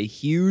he is a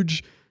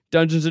huge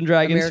Dungeons and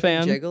Dragons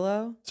American fan.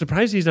 Gigolo?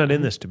 Surprised he's not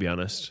in this, to be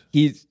honest.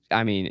 He's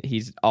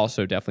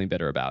also definitely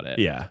bitter about it.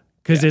 Yeah.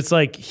 Because it's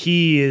like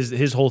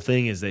his whole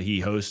thing is that he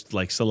hosts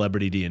like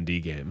celebrity D&D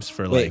games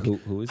for Wait, like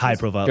who is high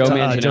this? profile. Joe Joe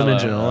Manganiello.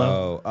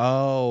 Manganiello.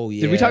 Oh,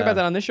 yeah. Did we talk about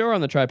that on this show or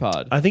on the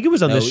tripod? I think it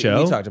was on No, this we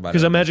show. talked about it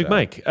because on I'm the Magic show.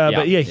 Mike.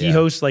 But yeah, he Yeah.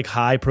 hosts like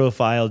high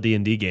profile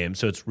D&D games,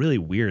 so it's really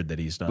weird that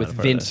he's not With a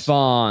part Vince of this.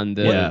 Vaughn,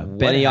 the Yeah.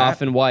 Benioff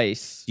happened? and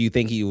Weiss. Do you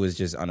think he was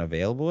just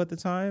unavailable at the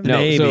time? No,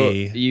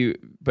 Maybe.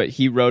 but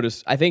he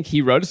wrote I think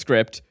he wrote a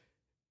script.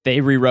 They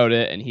rewrote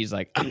it, and he's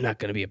like, I'm not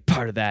going to be a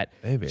part of that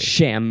Maybe.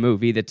 sham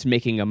movie that's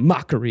making a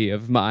mockery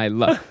of my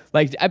life.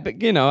 Like, I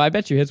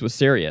bet you his was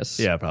serious.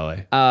 Yeah,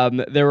 probably.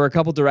 There were a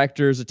couple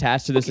directors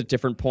attached to this at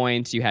different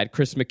points. You had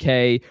Chris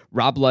McKay,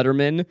 Rob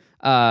Letterman.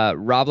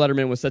 Rob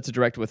Letterman was set to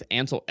direct with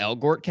Ansel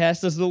Elgort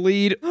cast as the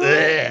lead.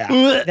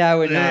 That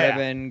would not have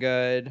been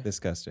good.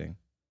 Disgusting.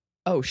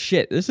 Oh,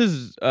 shit. This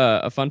is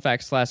a fun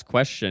fact /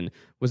 question.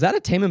 Was that a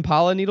Tame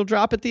Impala needle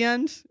drop at the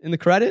end in the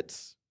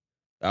credits?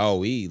 Oh,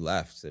 we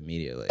left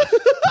immediately.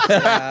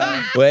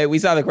 Wait, we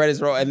saw the credits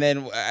roll, and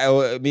then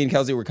me and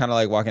Kelsey were kind of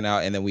like walking out,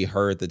 and then we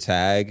heard the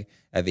tag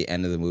at the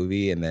end of the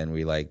movie, and then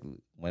we like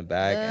went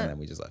back, and then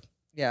we just left.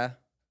 Yeah.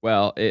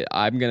 Well,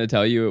 I'm going to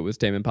tell you it was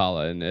Tame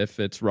Impala, and if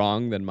it's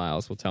wrong, then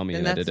Miles will tell me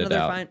And and that's edit it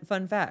another out.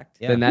 fun fact.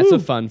 Yeah. Then that's a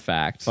fun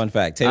fact. Fun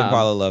fact: Tame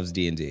Impala loves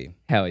D&D.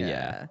 Hell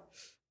yeah.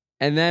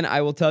 And then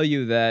I will tell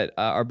you that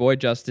our boy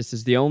Justice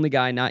is the only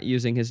guy not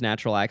using his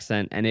natural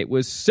accent, and it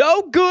was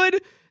so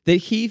good that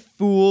he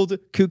fooled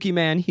kooky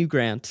man Hugh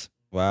Grant.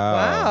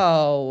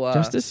 Wow.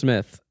 Justice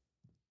Smith.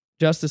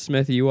 Justice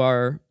Smith, you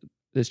are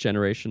this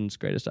generation's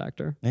greatest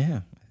actor. Yeah,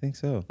 I think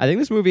so. I think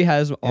this movie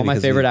has all my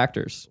because favorite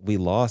actors. We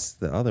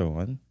lost the other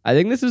one. I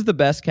think this is the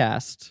best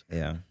cast.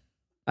 Yeah.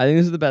 I think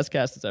this is the best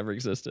cast that's ever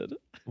existed.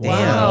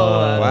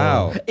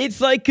 Wow. It's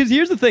like, because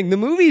here's the thing. The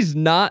movie's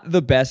not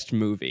the best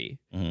movie.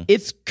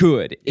 It's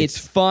good. It's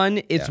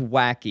fun. It's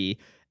wacky.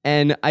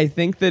 And I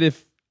think that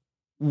if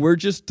we're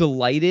just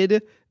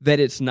delighted that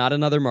it's not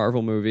another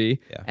Marvel movie,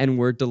 and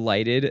we're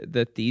delighted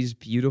that these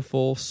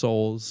beautiful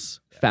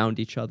souls found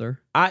each other.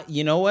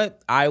 You know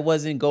what? I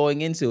wasn't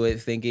going into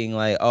it thinking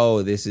like,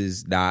 oh, this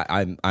is not.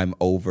 I'm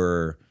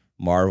over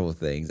Marvel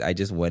things. I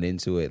just went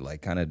into it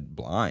like kind of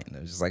blind.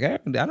 I was just like, I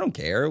don't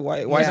care.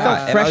 Why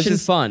not? Fresh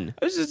and fun.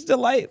 I was just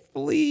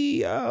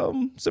delightfully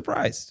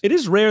surprised. It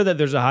is rare that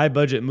there's a high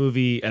budget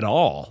movie at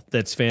all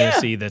that's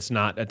fantasy that's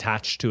not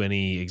attached to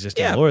any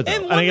existing lore, though.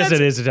 And And I guess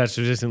it is attached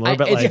to existing lore,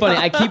 but It's like, funny.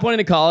 I keep wanting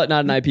to call it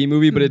not an IP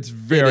movie, but it's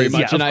very is.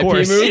 much Yeah, an of IP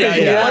course. movie. It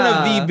is one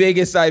of the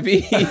biggest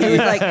IPs. It was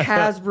like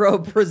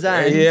Hasbro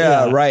presents.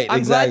 Yeah, right.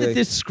 I'm glad exactly. that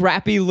this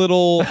scrappy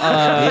little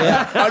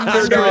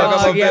underdog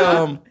of a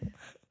film.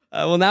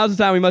 well, now's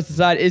the time we must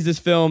decide: is this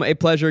film a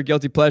pleasure,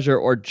 guilty pleasure,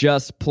 or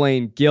just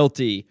plain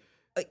guilty?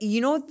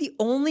 You know what? The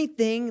only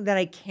thing that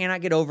I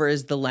cannot get over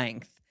is the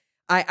length.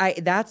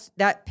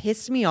 That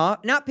pissed me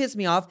off. Not pissed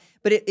me off,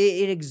 but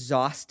it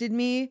exhausted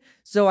me.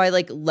 So I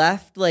like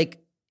left like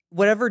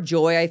whatever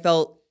joy I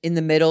felt in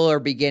the middle or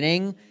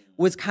beginning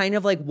was kind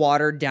of like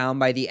watered down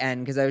by the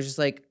end because I was just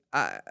like,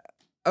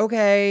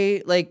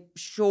 okay, like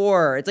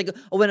sure. It's like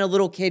when a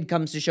little kid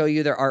comes to show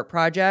you their art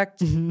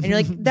project and you're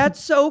like, that's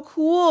so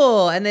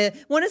cool. And they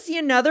want to see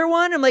another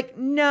one. I'm like,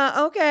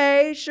 nah,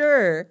 okay,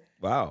 sure.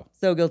 Wow.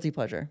 So guilty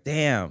pleasure.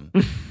 Damn.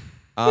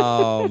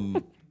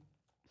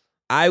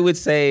 I would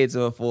say it's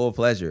a full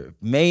pleasure,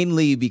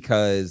 mainly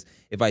because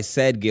if I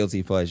said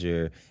guilty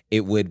pleasure,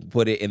 it would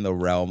put it in the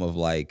realm of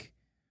like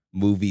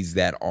movies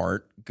that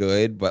aren't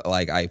good, but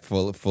like I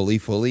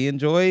fully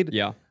enjoyed.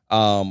 Yeah.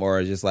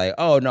 Or just like,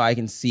 oh no, I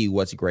can see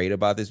what's great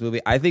about this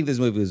movie. I think this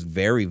movie was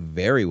very,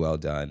 very well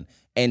done.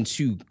 And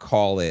to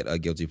call it a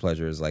guilty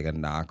pleasure is like a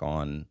knock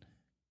on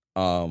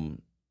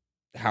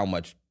how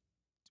much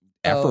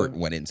effort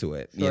went into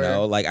it. Sure. You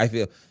know, like I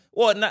feel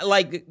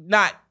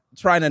not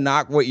trying to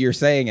knock what you're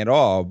saying at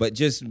all, but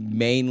just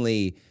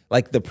mainly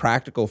like the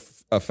practical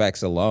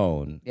effects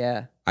alone.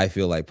 Yeah. I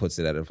feel like puts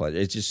it at a pleasure.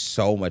 It's just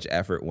so much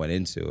effort went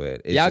into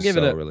it. It's I'll give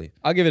it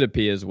I'll give it a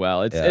P as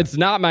well. It's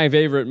not my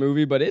favorite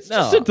movie, but it's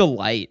just a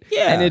delight.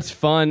 Yeah. And it's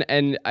fun,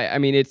 and I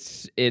mean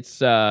it's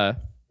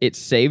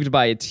saved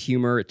by its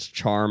humor, its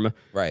charm.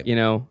 Right. You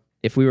know,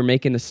 if we were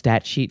making a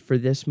stat sheet for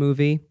this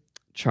movie,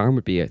 charm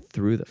would be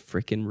through the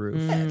freaking roof.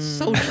 It's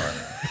so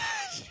charming.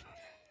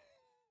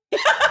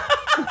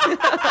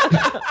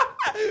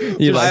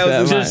 You like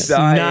that, Just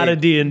Mike? not a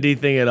D&D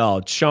thing at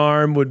all.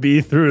 Charm would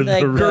be through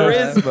Like the roof.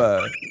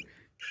 Charisma.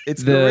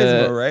 It's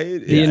charisma,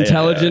 right? The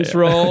intelligence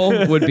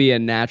roll would be a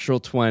natural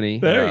 20.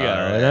 There you go. All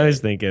right. And I was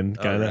thinking,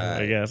 kind of,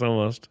 right. I guess,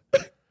 almost.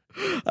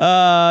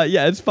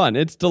 Yeah, it's fun.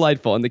 It's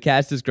delightful, and the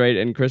cast is great.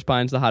 And Chris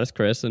Pine's the hottest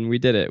Chris, and we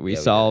did it. We Yeah,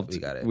 we solved. did it.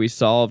 We got it. We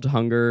solved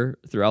hunger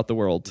throughout the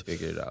world.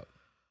 Figured it out.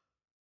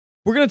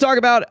 We're going to talk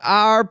about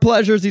our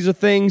pleasures. These are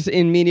things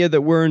in media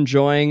that we're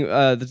enjoying.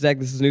 Zach,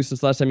 this is new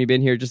since last time you've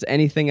been here. Just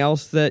anything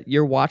else that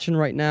you're watching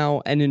right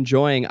now and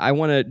enjoying. I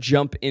want to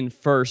jump in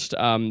first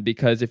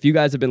because if you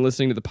guys have been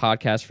listening to the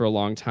podcast for a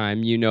long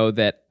time, you know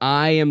that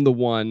I am the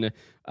one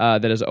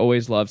that has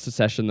always loved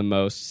Secession the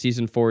most.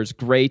 Season 4 is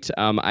great.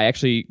 I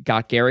actually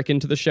got Garrick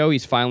into the show.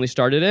 He's finally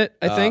started it,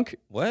 I think.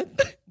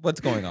 What? What's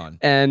going on?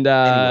 And,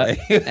 Anyway.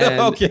 and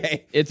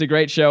Okay. it's a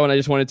great show, and I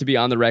just wanted to be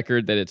on the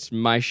record that it's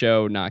my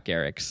show, not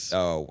Garrick's.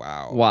 Oh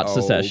wow. Watch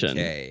Secession.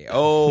 Okay.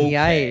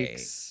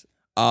 Yikes.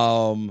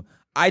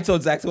 I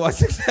told Zach to watch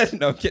Succession.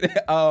 No I'm kidding.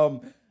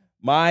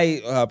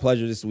 My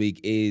pleasure this week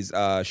is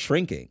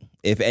Shrinking.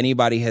 If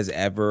anybody has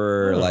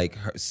ever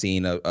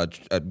seen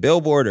a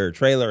billboard or a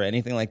trailer or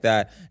anything like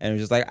that, and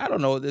was just like, I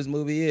don't know what this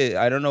movie is.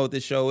 I don't know what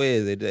this show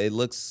is. It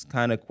looks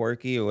kind of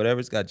quirky or whatever.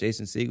 It's got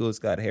Jason Segel. It's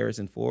got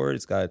Harrison Ford.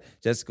 It's got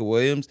Jessica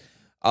Williams.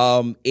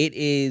 It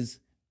is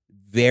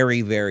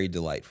very, very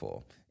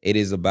delightful. It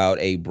is about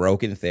a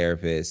broken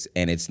therapist,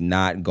 and it's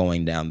not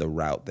going down the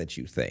route that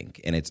you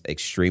think. And it's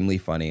extremely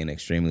funny and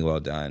extremely well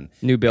done.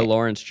 New Bill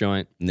Lawrence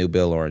joint. New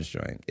Bill Lawrence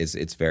joint.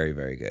 It's very,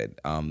 very good.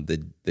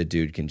 The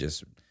dude can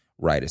just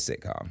write a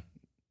sitcom.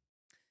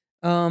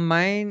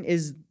 Mine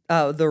is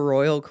the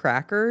Royal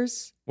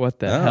Crackers. What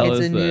the hell It's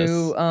is a this?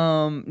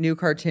 new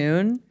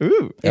cartoon.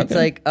 Ooh. It's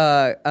like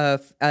a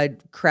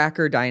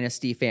cracker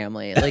dynasty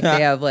family. Like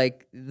they have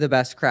like the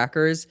best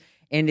crackers,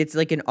 and it's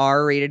like an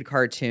R-rated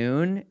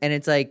cartoon, and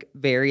it's like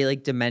very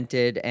like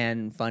demented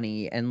and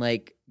funny, and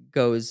like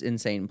goes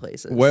insane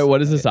places.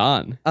 What is this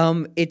on?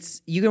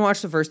 It's you can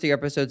watch the first 3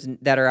 episodes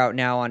that are out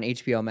now on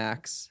HBO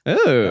Max.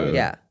 Oh.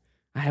 Yeah,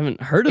 I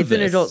haven't heard of it's this.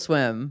 an Adult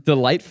Swim.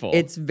 Delightful.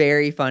 It's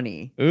very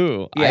funny.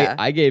 Ooh. Yeah.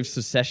 I gave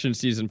Secession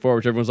season 4,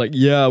 which everyone's like,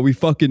 yeah, we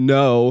fucking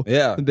know.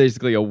 Yeah.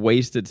 Basically a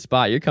wasted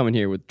spot. You're coming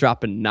here with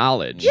dropping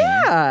knowledge.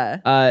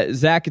 Yeah.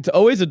 Zach, it's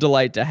always a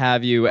delight to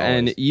have you,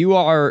 and you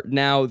are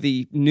now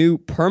the new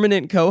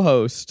permanent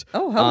co-host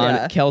Oh, hell on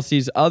yeah.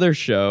 Kelsey's other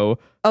show,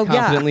 Oh, yeah.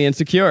 Confidently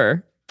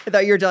Insecure. I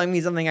thought you were telling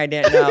me something I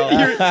didn't know.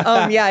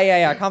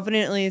 Yeah.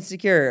 Confidently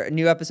Insecure.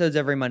 New episodes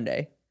every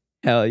Monday.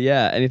 Hell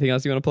yeah. Anything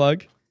else you want to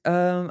plug?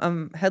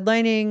 I'm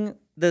headlining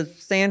the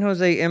San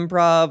Jose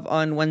Improv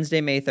on Wednesday,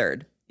 May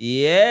 3rd.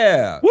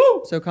 Yeah.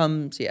 Woo! So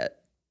come see it.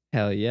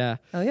 Hell yeah.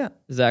 Oh yeah.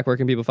 Zach, where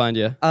can people find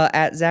you?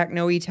 At Zach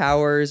Noe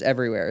Towers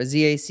everywhere.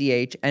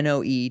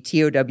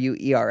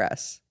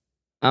 ZachNoeTowers.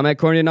 I'm at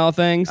Corny and All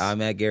Things.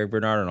 I'm at Garrick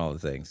Bernard on all the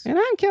things. And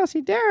I'm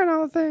Kelsey Darren,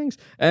 all the things.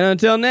 And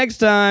until next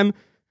time,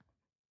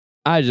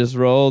 I just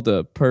rolled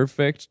a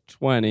perfect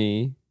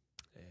 20.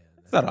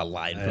 It's not a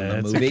line from the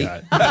That's a movie.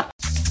 cut.